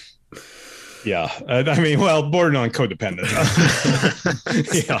 Yeah. I mean, well, bordering on codependent.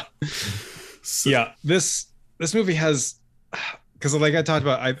 Yeah. So, yeah. This movie has, because like I talked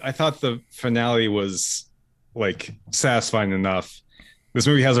about, I thought the finale was like satisfying enough. This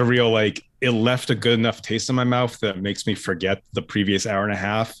movie has a real, like, it left a good enough taste in my mouth that makes me forget the previous hour and a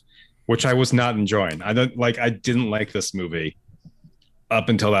half, which I was not enjoying. I didn't like this movie up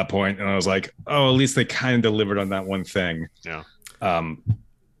until that point, and I was like, oh, at least they kind of delivered on that one thing. Yeah.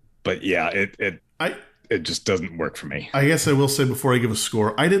 But yeah, it just doesn't work for me. I guess I will say before I give a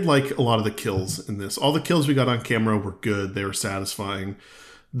score, I did like a lot of the kills in this. All the kills we got on camera were good. They were satisfying.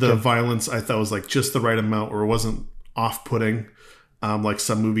 The violence I thought was like just the right amount, where it wasn't off-putting, like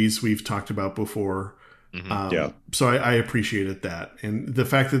some movies we've talked about before. Mm-hmm. So I appreciated that. And the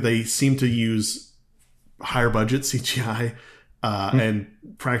fact that they seem to use higher budget CGI and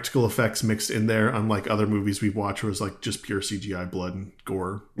practical effects mixed in there, unlike other movies we've watched where it was like just pure CGI blood and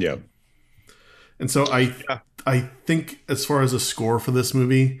gore. Yeah. And so I think as far as a score for this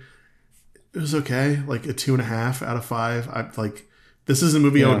movie, it was okay. Like a 2.5 out of 5. This is a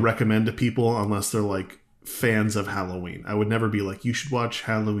movie I would recommend to people unless they're like fans of Halloween. I would never be like, you should watch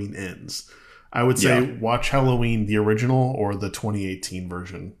Halloween Ends. I would say watch Halloween, the original or the 2018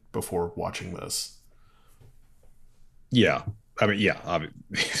 version before watching this. Yeah. I mean,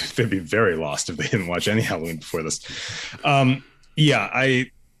 they'd be very lost if they didn't watch any Halloween before this.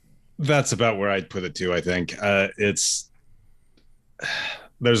 That's about where I'd put it too. I think there's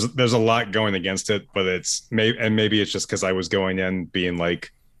a lot going against it, but maybe it's just because I was going in being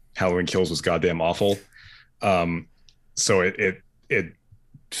like Halloween Kills was goddamn awful. So it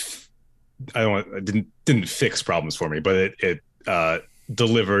didn't fix problems for me, but it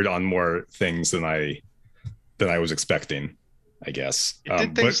delivered on more things than I was expecting, I guess.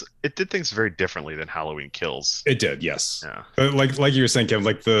 It did things very differently than Halloween Kills. It did, yes. Yeah. Like you were saying, Kevin,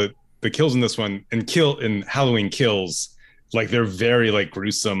 like the kills in this one in Halloween Kills, like they're very like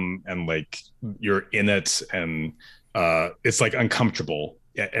gruesome and like you're in it and it's like uncomfortable.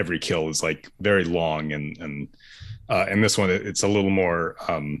 Every kill is like very long and this one it's a little more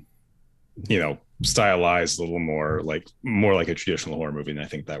stylized, a little more like a traditional horror movie, and I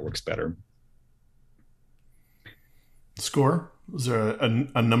think that works better. Score? Is there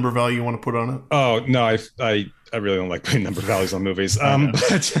a number value you want to put on it? Oh no, I really don't like putting number values on movies. In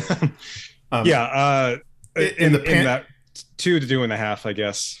that 2 to 2.5, I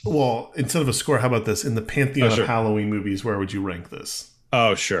guess. Well, instead of a score, how about this? In the pantheon of Halloween movies, where would you rank this?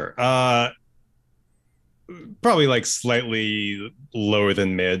 Oh, sure. Probably like slightly lower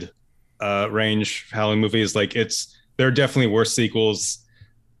than mid range Halloween movies. Like there are definitely worse sequels,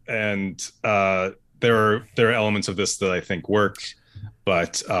 and there are elements of this that I think work.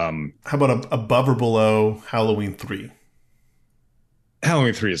 But how about above or below Halloween 3?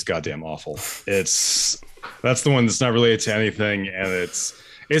 Halloween 3 is goddamn awful. That's the one that's not related to anything, and it's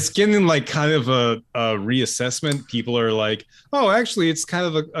getting like kind of a reassessment. People are like, oh, actually, it's kind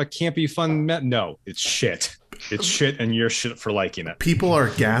of a campy, fun. No, it's shit. It's shit, and you're shit for liking it. People are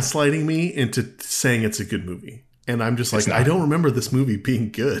gaslighting me into saying it's a good movie, and I'm just like, I don't remember this movie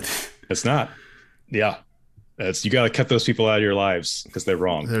being good. It's not. Yeah, you got to cut those people out of your lives because they're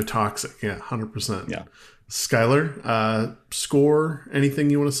wrong. They're toxic. Yeah, 100%. Yeah. Skylar, score, anything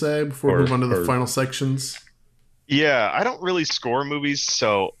you want to say before we move on to the final sections? Yeah, I don't really score movies,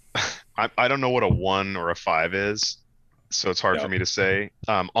 so I don't know what a 1 or a 5 is, so it's hard for me to say.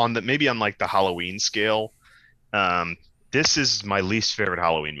 Maybe on like the Halloween scale, this is my least favorite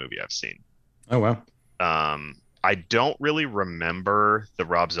Halloween movie I've seen. Oh wow. I don't really remember the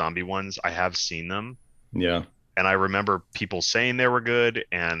Rob Zombie ones. I have seen them. Yeah. And I remember people saying they were good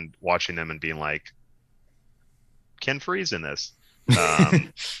and watching them and being like, Ken Free's in this. Not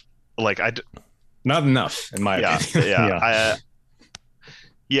enough in my opinion.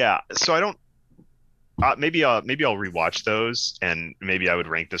 So I don't. Maybe I'll rewatch those, and maybe I would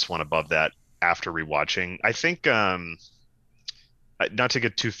rank this one above that after rewatching. I think, not to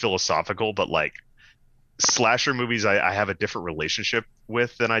get too philosophical, but like slasher movies, I have a different relationship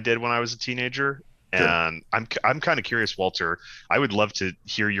with than I did when I was a teenager. And I'm kind of curious, Walter. I would love to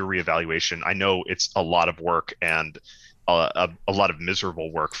hear your reevaluation. I know it's a lot of work and a lot of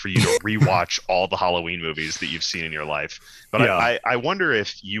miserable work for you to rewatch all the Halloween movies that you've seen in your life. But I wonder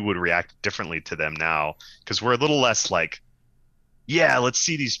if you would react differently to them now, because we're a little less like, yeah, let's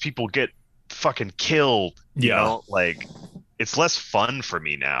see these people get fucking killed. You Yeah. know, like it's less fun for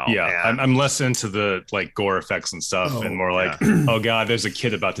me now. Yeah, And I'm less into the like gore effects and stuff, and more like, oh god, there's a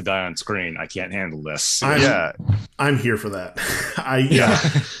kid about to die on screen. I can't handle this. I'm here for that.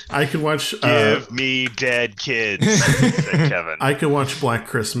 I could watch. Give me dead kids, said Kevin. I could watch Black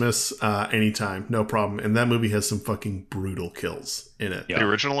Christmas anytime, no problem. And that movie has some fucking brutal kills in it. The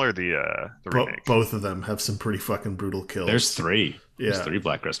original or the remake? Both of them have some pretty fucking brutal kills. There's 3. Yeah. There's 3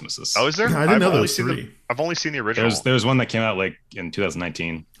 Black Christmases. Oh, is there? I didn't know there was 3. I've only seen the original. There's one that came out like in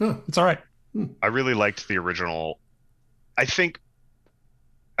 2019. Huh. It's all right. I really liked the original. I think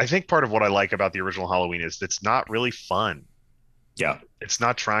part of what I like about the original Halloween is it's not really fun. Yeah. It's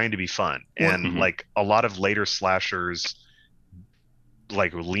not trying to be fun. And like a lot of later slashers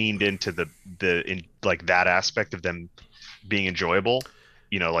like leaned into like that aspect of them being enjoyable.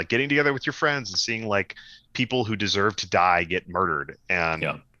 You know, like getting together with your friends and seeing like people who deserve to die get murdered.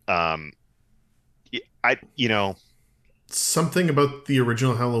 And something about the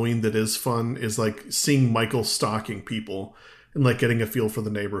original Halloween that is fun is like seeing Michael stalking people and like getting a feel for the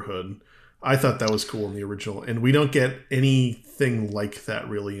neighborhood. I thought that was cool in the original, and we don't get anything like that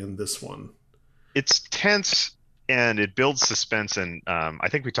really in this one. It's tense and it builds suspense, and I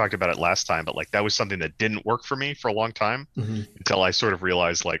think we talked about it last time, but like that was something that didn't work for me for a long time until I sort of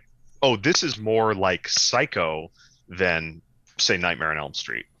realized like, oh, this is more like Psycho than say Nightmare on Elm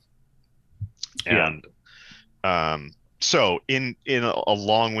Street. And so in a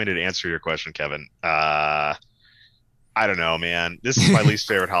long-winded answer to your question, Kevin, I don't know, man. This is my least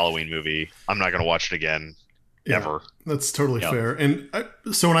favorite Halloween movie. I'm not going to watch it again, ever. That's totally fair. And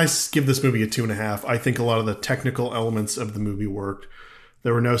so when I give this movie a 2.5, I think a lot of the technical elements of the movie worked.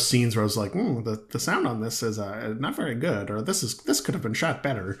 There were no scenes where I was like, the sound on this is not very good, or this could have been shot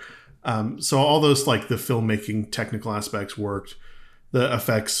better. So all those like the filmmaking technical aspects worked. The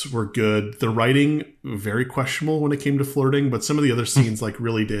effects were good. The writing, very questionable when it came to flirting, but some of the other scenes like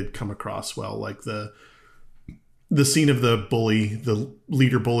really did come across well. Like the scene of the bully, the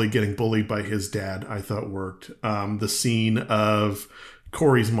leader bully getting bullied by his dad, I thought worked. The scene of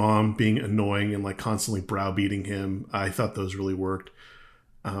Corey's mom being annoying and like constantly browbeating him, I thought those really worked.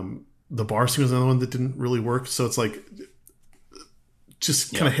 The bar scene was another one that didn't really work. So it's like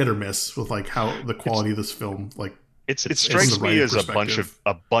just kind of hit or miss with like how the quality of this film, like it strikes me as a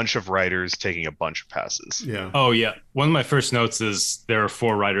bunch of writers taking a bunch of passes. Yeah. Oh yeah. One of my first notes is there are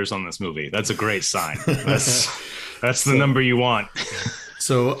 4 writers on this movie. That's a great sign. That's the number you want.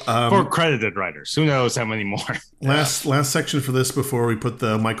 So 4 credited writers. Who knows how many more? Last section for this before we put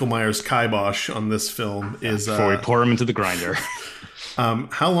the Michael Myers kibosh on this film is before we pour him into the grinder.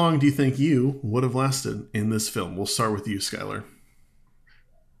 How long do you think you would have lasted in this film? We'll start with you, Skylar.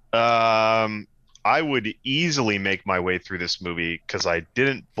 I would easily make my way through this movie because I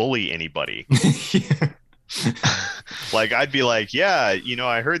didn't bully anybody. Like I'd be like, yeah,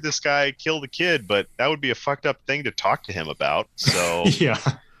 I heard this guy killed a kid, but that would be a fucked up thing to talk to him about. So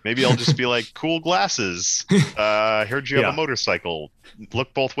maybe I'll just be like, cool glasses. Heard you have a motorcycle.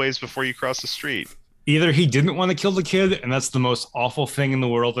 Look both ways before you cross the street. Either he didn't want to kill the kid, and that's the most awful thing in the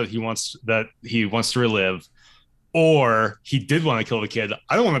world that he wants to relive, or he did want to kill the kid.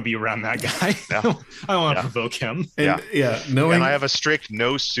 I don't want to be around that guy. I don't want to provoke him. And I have a strict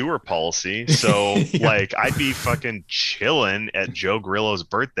no sewer policy, so like I'd be fucking chilling at Joe Grillo's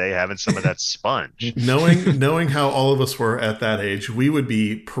birthday having some of that sponge. Knowing how all of us were at that age, we would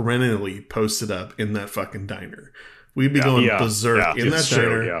be perennially posted up in that fucking diner. We'd be going berserk in that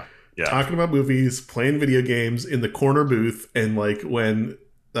diner. Talking about movies, playing video games in the corner booth, and like when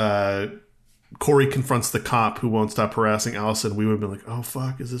Corey confronts the cop who won't stop harassing Allison, we would have been like, "Oh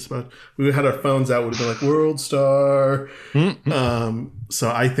fuck, is this about?" We would have had our phones out, would have been like, "World Star."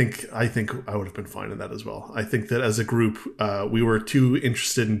 So I think I would have been fine in that as well. I think that as a group, we were too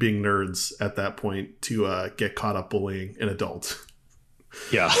interested in being nerds at that point to get caught up bullying an adult.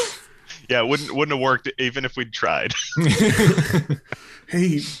 Yeah, it wouldn't have worked even if we'd tried.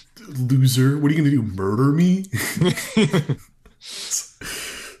 Hey, loser, what are you gonna do? Murder me?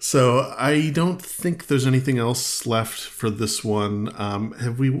 So I don't think there's anything else left for this one.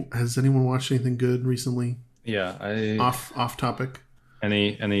 Has anyone watched anything good recently? Yeah, off topic.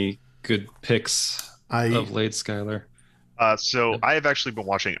 Any good picks of late, Skylar? So I have actually been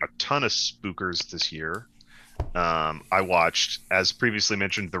watching a ton of spookers this year. I watched, as previously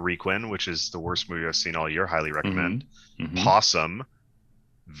mentioned, The Requin, which is the worst movie I've seen all year. Highly recommend. Possum,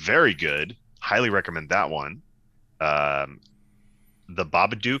 very good. Highly recommend that one. The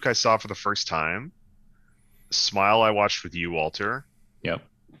Babadook I saw for the first time. Smile I watched with you, Walter. Yep.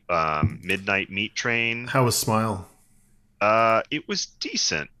 Midnight Meat Train. How was Smile? It was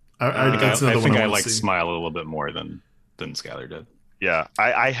decent. That's another I think one I liked Smile a little bit more than Skylar did. Yeah,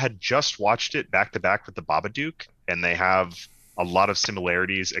 I had just watched it back to back with the Babadook, and they have a lot of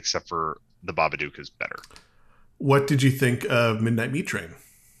similarities, except for the Babadook is better. What did you think of Midnight Meat Train?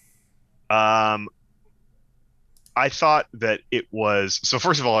 I thought that it was, so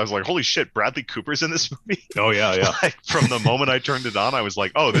first of all, I was like, holy shit, Bradley Cooper's in this movie. Oh yeah. Like, from the moment I turned it on, I was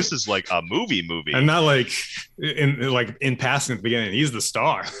like, oh, this is like a movie. And not like in passing at the beginning. He's the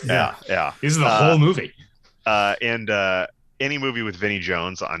star. Yeah. He's the whole movie. And any movie with Vinnie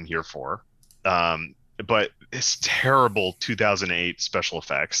Jones, I'm here for. But it's terrible 2008 special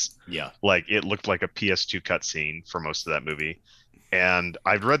effects. Yeah. Like, it looked like a PS2 cutscene for most of that movie. And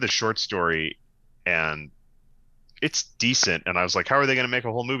I've read the short story, and it's decent. And I was like, how are they going to make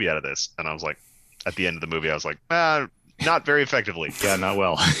a whole movie out of this? And I was like, at the end of the movie, I was like, not very effectively. Yeah, not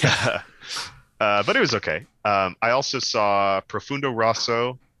well. But it was okay. I also saw Profundo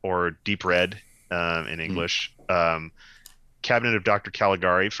Rosso, or Deep Red in English. Cabinet of Dr.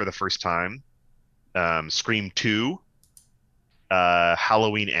 Caligari for the first time. Scream 2.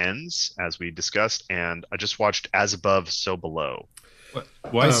 Halloween Ends, as we discussed. And I just watched As Above, So Below.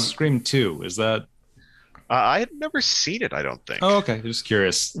 Why Scream 2? Is that... I had never seen it, I don't think. Oh, okay. Just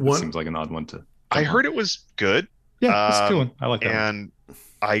curious. It seems like an odd one to... I heard it was good. Yeah, it's a good one. I like that. And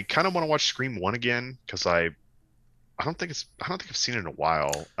I kind of want to watch Scream 1 again, because I don't think I've seen it in a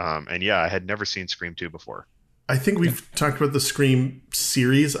while. And yeah, I had never seen Scream 2 before. I think we've talked about the Scream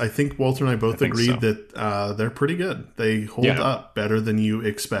series. I think Walter and I both agreed that they're pretty good. They hold up better than you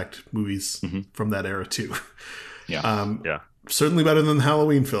expect movies from that era too. Yeah. Certainly better than the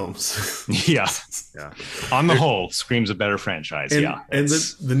Halloween films. Yeah. On the whole, Scream's a better franchise. And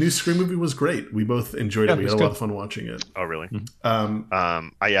the new Scream movie was great. We both enjoyed it. We had a lot of fun watching it. Oh, really?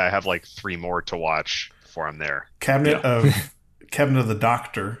 I have like 3 more to watch before I'm there. Cabinet of the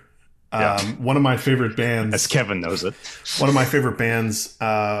Doctor. One of my favorite bands, as Kevin knows it, one of my favorite bands,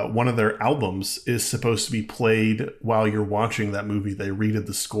 one of their albums is supposed to be played while you're watching that movie. They redid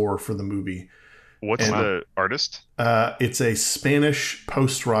the score for the movie. What's the artist? It's a Spanish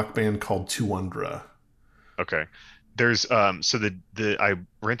post-rock band called Tuandra. Okay. There's so the I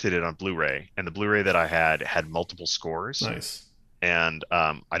rented it on Blu-ray, and the Blu-ray that I had multiple scores. Nice. And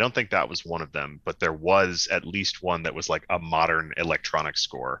I don't think that was one of them, but there was at least one that was like a modern electronic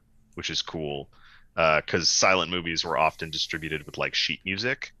score, which is cool, because silent movies were often distributed with like sheet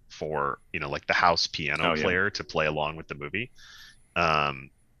music for, like the house piano player to play along with the movie.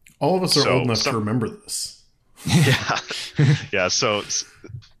 All of us are old enough to remember this. Yeah. So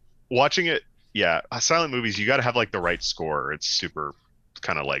watching it, silent movies, you got to have like the right score. It's super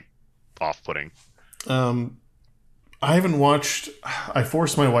kind of like off-putting. I haven't watched. I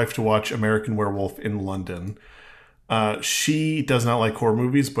forced my wife to watch American Werewolf in London. She does not like horror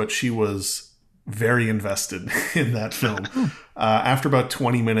movies, but she was very invested in that film. After about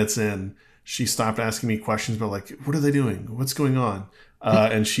 20 minutes in, she stopped asking me questions about like, what are they doing? What's going on?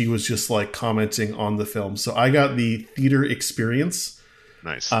 And she was just like commenting on the film. So I got the theater experience.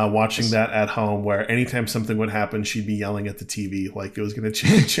 Nice. Watching that at home, where anytime something would happen, she'd be yelling at the TV like it was going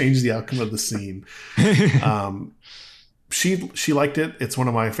to change the outcome of the scene. She liked it. It's one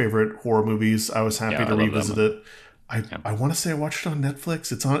of my favorite horror movies. I was happy to revisit it. I want to say I watched it on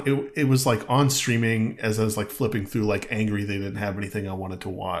Netflix. It's on. It was like on streaming as I was like flipping through, like angry they didn't have anything I wanted to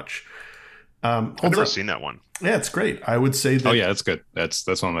watch. I've never seen that one. Yeah, it's great. I would say that. Oh yeah, it's good. That's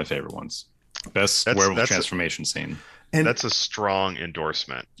one of my favorite ones. Best werewolf transformation scene. And that's a strong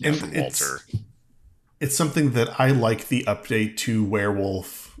endorsement from Walter. It's something that I like, the update to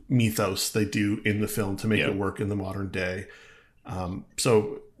werewolf mythos they do in the film to make it work in the modern day.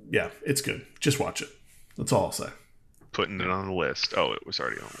 So yeah, it's good. Just watch it. That's all I'll say. Putting it on the list. Oh, it was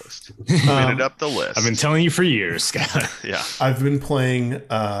already on the list. Moving it up the list. I've been telling you for years, Scott. Yeah. I've been playing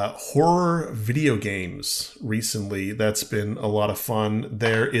horror video games recently. That's been a lot of fun.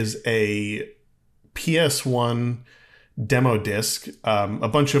 There is a PS1 demo disc. A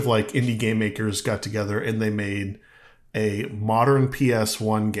bunch of like indie game makers got together and they made a modern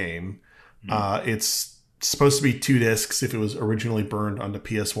PS1 game. It's supposed to be 2 discs if it was originally burned onto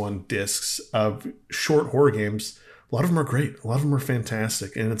PS1 discs of short horror games. A lot of them are great. A lot of them are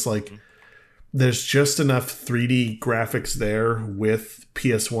fantastic. And it's like, there's just enough 3D graphics there with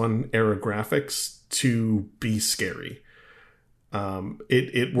PS1 era graphics to be scary.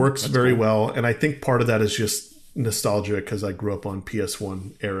 It works very well. And I think part of that is just nostalgia because I grew up on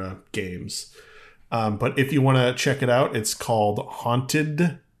PS1 era games. But if you want to check it out, it's called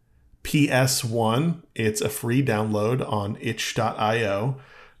Haunted PS1. It's a free download on itch.io.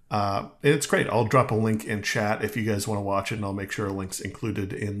 It's great. I'll drop a link in chat if you guys want to watch it, and I'll make sure a link's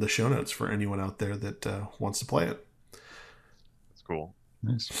included in the show notes for anyone out there that wants to play it. That's cool.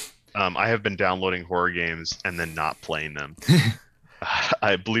 Nice. I have been downloading horror games and then not playing them.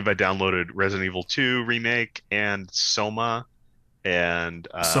 I believe I downloaded Resident Evil 2 Remake and Soma, and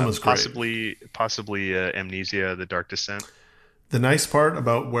possibly Amnesia: The Dark Descent. The nice part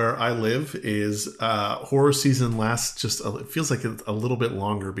about where I live is horror season lasts it feels like it's a little bit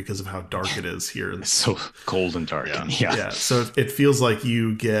longer because of how dark it is here. It's so cold and dark. Yeah. So it feels like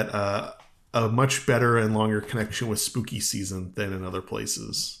you get a much better and longer connection with spooky season than in other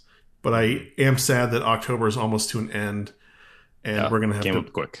places. But I am sad that October is almost to an end, and we're gonna have came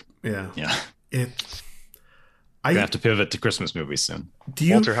up quick. Yeah. I have to pivot to Christmas movies soon.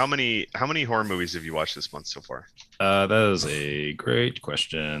 Walter, how many horror movies have you watched this month so far? That is a great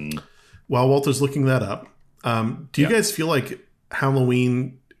question. While Walter's looking that up, do you guys feel like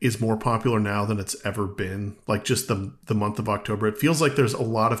Halloween is more popular now than it's ever been? Like just the month of October, it feels like there's a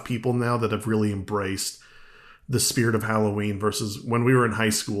lot of people now that have really embraced the spirit of Halloween versus when we were in high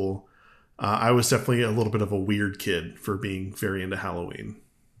school. I was definitely a little bit of a weird kid for being very into Halloween.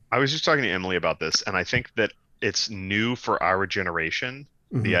 I was just talking to Emily about this, and I think that it's new for our generation.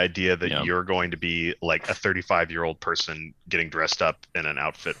 The idea that you're going to be like a 35-year-old person getting dressed up in an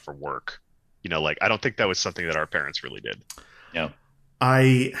outfit for work. Like I don't think that was something that our parents really did. Yeah.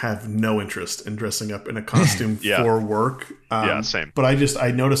 I have no interest in dressing up in a costume for work. Same. But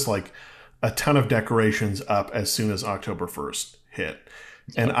I noticed like a ton of decorations up as soon as October 1st hit.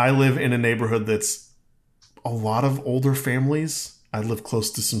 And I live in a neighborhood that's a lot of older families. I live close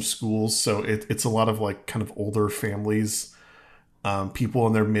to some schools, so it's a lot of like kind of older families, people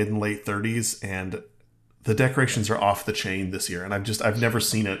in their mid and late 30s, and the decorations are off the chain this year. And I've never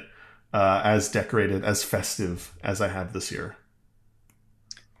seen it as decorated, as festive as I have this year.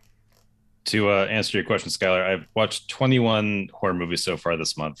 To answer your question, Skylar, I've watched 21 horror movies so far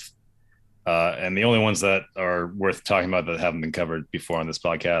this month. And the only ones that are worth talking about that haven't been covered before on this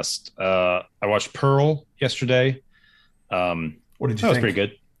podcast. I watched Pearl yesterday. What did you think? That was pretty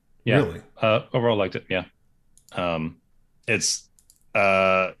good. Yeah. Really? Overall liked it. Yeah. It's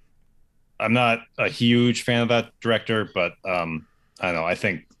I'm not a huge fan of that director, but I don't know. I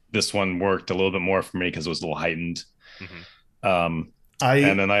think this one worked a little bit more for me because it was a little heightened. Go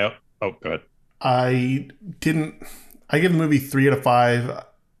ahead. I give the movie 3 out of 5.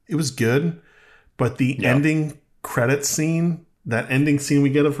 It was good, but the ending credit scene, that ending scene we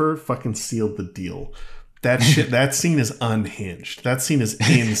get of her, fucking sealed the deal. That shit, that scene is unhinged. That scene is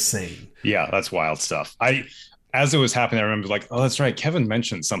insane. Yeah, that's wild stuff. As it was happening, I remember like, oh, that's right. Kevin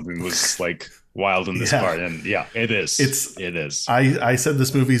mentioned something was like wild in this part, and yeah, it is. It is. I said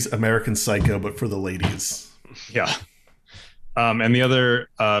this movie's American Psycho, but for the ladies. Yeah. And the other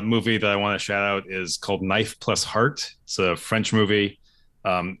movie that I want to shout out is called Knife Plus Heart. It's a French movie.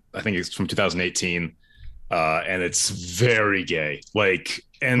 I think it's from 2018, and it's very gay. Like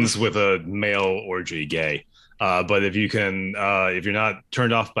ends with a male orgy gay. But if you're not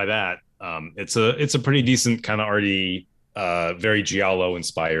turned off by that, it's a pretty decent kind of arty, very giallo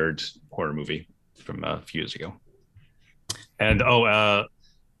inspired horror movie from a few years ago. And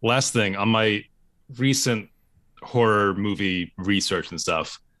last thing on my recent horror movie research and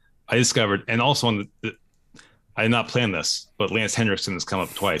stuff, I discovered, and also on I did not plan this, but Lance Henriksen has come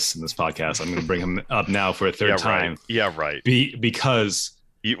up twice in this podcast. I'm going to bring him up now for a third time. Right. Yeah, right. Because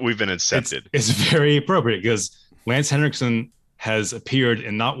we've been incepted. It's very appropriate because Lance Henriksen has appeared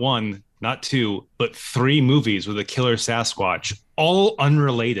in not one, not two, but 3 movies with a killer Sasquatch, all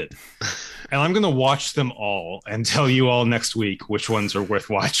unrelated. And I'm going to watch them all and tell you all next week which ones are worth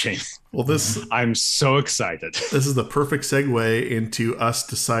watching. Well, I'm so excited. This is the perfect segue into us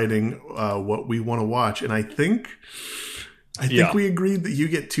deciding what we want to watch. And I think we agreed that you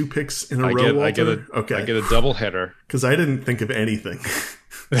get 2 picks in a row, Walter. I get a double header. Because I didn't think of anything.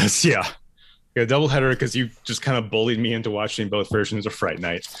 Yeah. I get a double header because you just kind of bullied me into watching both versions of Fright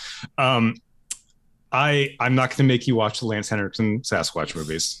Night. I'm not going to make you watch the Lance Henriksen Sasquatch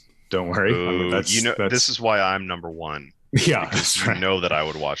movies. Don't worry. Ooh, this is why I'm number 1. Yeah, because you know that I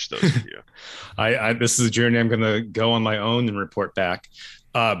would watch those with you. This is a journey I'm going to go on my own and report back.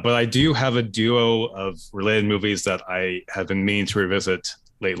 But I do have a duo of related movies that I have been meaning to revisit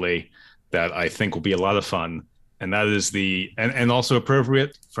lately that I think will be a lot of fun. And that is and also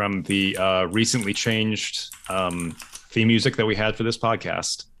appropriate from the recently changed theme music that we had for this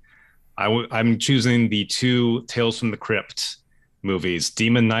podcast. I'm choosing the 2 Tales from the Crypt movies,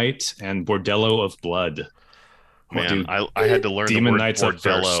 Demon Knight and Bordello of Blood. Man, I had to learn Demon the word Knights up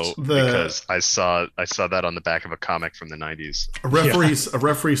bordello first. because I saw that on the back of a comic from the 90s. A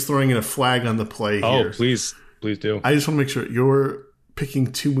referee's throwing in a flag on the play here. Oh, please do. I just want to make sure you're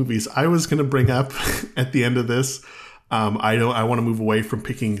picking two movies I was going to bring up at the end of this. I want to move away from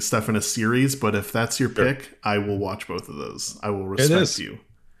picking stuff in a series, but if that's your pick, I will watch both of those. I will respect you.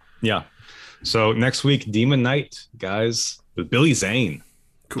 Yeah. So next week, Demon Knight, guys, with Billy Zane.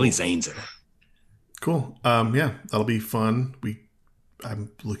 Cool. Billy Zane's in it. Cool. Yeah, that'll be fun.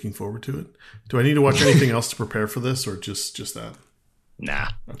 I'm looking forward to it. Do I need to watch anything else to prepare for this, or just that? Nah,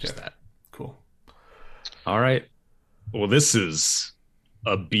 okay. Just that. Cool. All right. Well, this is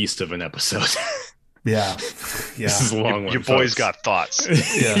a beast of an episode. Yeah. This is a long one. Your boys got thoughts.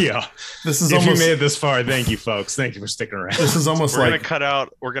 Yeah. This is if you made it this far, thank you, folks. Thank you for sticking around. This is almost we're gonna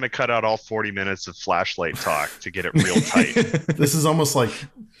cut out all 40 minutes of flashlight talk to get it real tight. This is almost like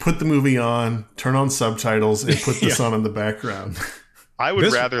put the movie on, turn on subtitles, and put this on in the background. I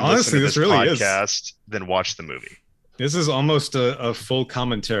would rather listen to this podcast than watch the movie. This is almost a full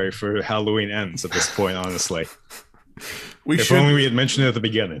commentary for Halloween Ends at this point, honestly. If only we had mentioned it at the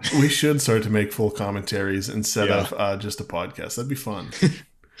beginning. We should start to make full commentaries instead of just a podcast. That'd be fun.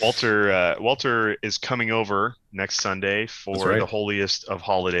 Walter is coming over next Sunday for the holiest of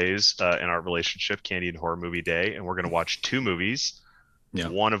holidays in our relationship, Candy and Horror Movie Day, and we're going to watch two movies. Yeah.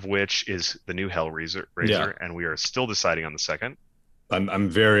 One of which is the new Hellraiser, and we are still deciding on the second. I'm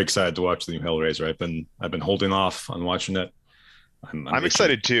very excited to watch the new Hellraiser. I've been holding off on watching it. I'm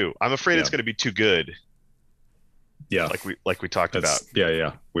excited too. I'm afraid it's going to be too good. Yeah, like we talked about.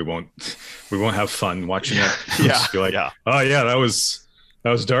 Yeah. We won't have fun watching it. Be like, oh yeah, that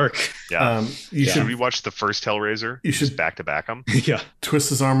was dark. Yeah. Should we watch the first Hellraiser? You should back to back them. Yeah.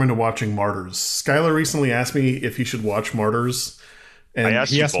 Twist his arm into watching Martyrs. Skylar recently asked me if he should watch Martyrs, and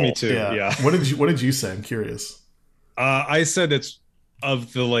he asked me too. Yeah. What did you say? I'm curious. I said it's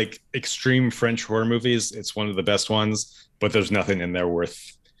of the extreme French horror movies, it's one of the best ones, but there's nothing in there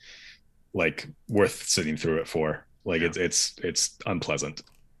worth sitting through it for. It's unpleasant.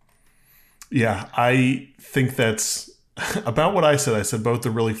 Yeah, I think that's about what I said. I said both are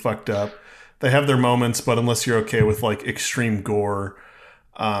really fucked up. They have their moments, but unless you're okay with extreme gore,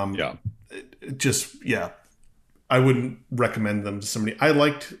 I wouldn't recommend them to somebody. I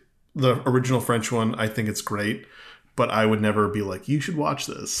liked the original French one. I think it's great, but I would never be like, you should watch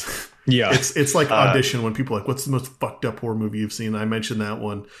this. Yeah, it's like Audition when people are like, what's the most fucked up horror movie you've seen? I mentioned that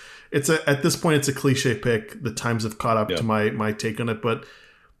one. At this point, it's a cliche pick. The times have caught up to my take on it, but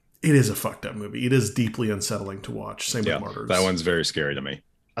it is a fucked up movie. It is deeply unsettling to watch. Same with Martyrs. That one's very scary to me.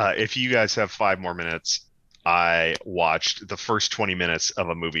 If you guys have 5 more minutes, I watched the first 20 minutes of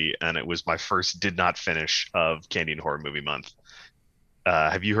a movie, and it was my first did not finish of Candy and Horror Movie Month.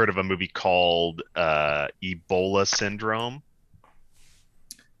 Have you heard of a movie called Ebola Syndrome?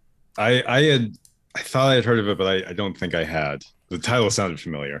 I thought I had heard of it, but I don't think I had. The title sounded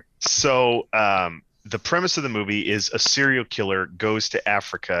familiar. So the premise of the movie is a serial killer goes to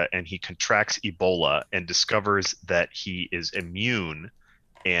Africa and he contracts Ebola and discovers that he is immune.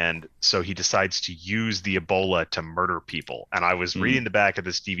 And so he decides to use the Ebola to murder people. And I was reading the back of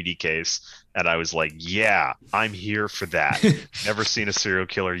this DVD case and I was like, yeah, I'm here for that. Never seen a serial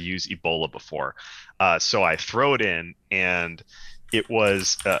killer use Ebola before. So I throw it in, and it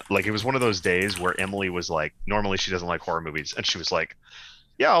was it was one of those days where Emily was like, normally she doesn't like horror movies. And she was like,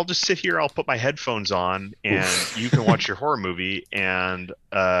 yeah, I'll just sit here. I'll put my headphones on and you can watch your horror movie and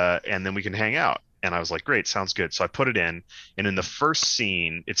then we can hang out. And I was like, great, sounds good. So I put it in, and in the first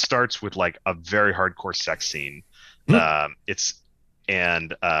scene, it starts with a very hardcore sex scene. It's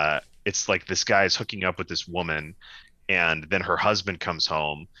like this guy is hooking up with this woman, and then her husband comes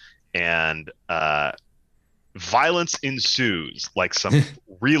home, and violence ensues, some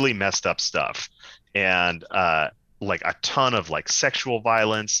really messed up stuff, and a ton of sexual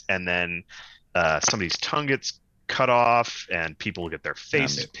violence, and then somebody's tongue gets cut off and people get their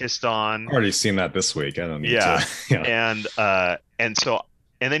face pissed on. I've already seen that this week. I don't need to. Yeah. And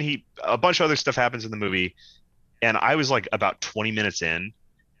then a bunch of other stuff happens in the movie, and I was about 20 minutes in,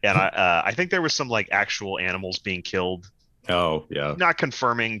 and I think there was some actual animals being killed. Oh yeah. Not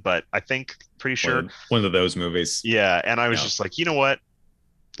confirming, but I think pretty sure. One of those movies. Yeah. And I was just like, you know what?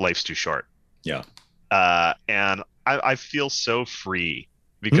 Life's too short. Yeah. And I feel so free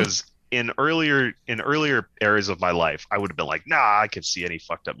because in earlier eras of my life, I would have been like, nah, I could see any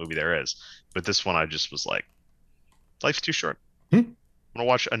fucked up movie there is. But this one, I just was like, life's too short. I'm gonna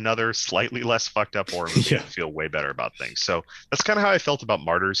watch another slightly less fucked up horror movie and feel way better about things. So that's kind of how I felt about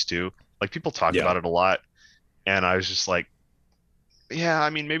Martyrs too. People talk about it a lot, and I was just like, yeah, I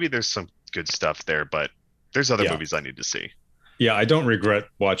mean, maybe there's some good stuff there, but There's other movies I need to see. Yeah, I don't regret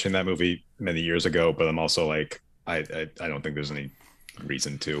watching that movie many years ago, but I'm also like, I don't think there's any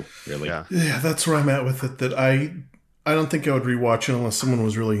reason to, really. Yeah, that's where I'm at with it. That I don't think I would rewatch it unless someone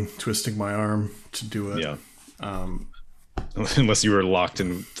was really twisting my arm to do it. Yeah. Unless you were locked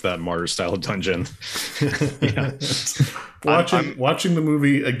into that martyr-style dungeon. Yeah. Watching the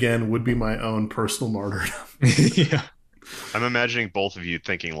movie again would be my own personal martyrdom. Yeah. I'm imagining both of you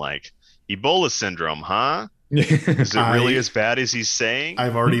thinking like, Ebola syndrome, huh? Is it really as bad as he's saying?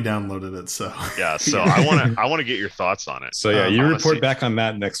 I've already downloaded it, so yeah. So I want to get your thoughts on it. So yeah, you report back on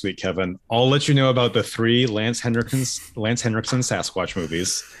that next week, Kevin. I'll let you know about the 3 Lance Henriksen Sasquatch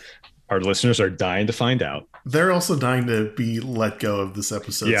movies. Our listeners are dying to find out. They're also dying to be let go of this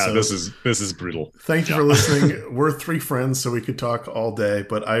episode. Yeah, so this is brutal. Thank you for listening. We're 3 friends, so we could talk all day,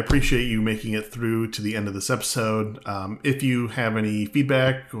 but I appreciate you making it through to the end of this episode. If you have any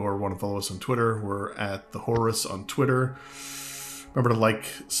feedback or want to follow us on Twitter, we're at The Horus on Twitter. Remember to like,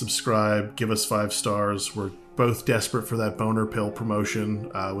 subscribe, give us 5 stars. We're both desperate for that boner pill promotion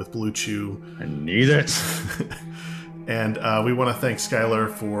with Blue Chew. I need it. And we want to thank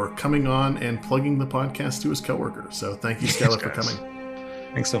Skylar for coming on and plugging the podcast to his coworker. So thank you, Skylar, for coming.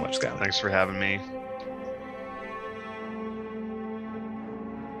 Thanks so much, Skylar. Thanks for having me.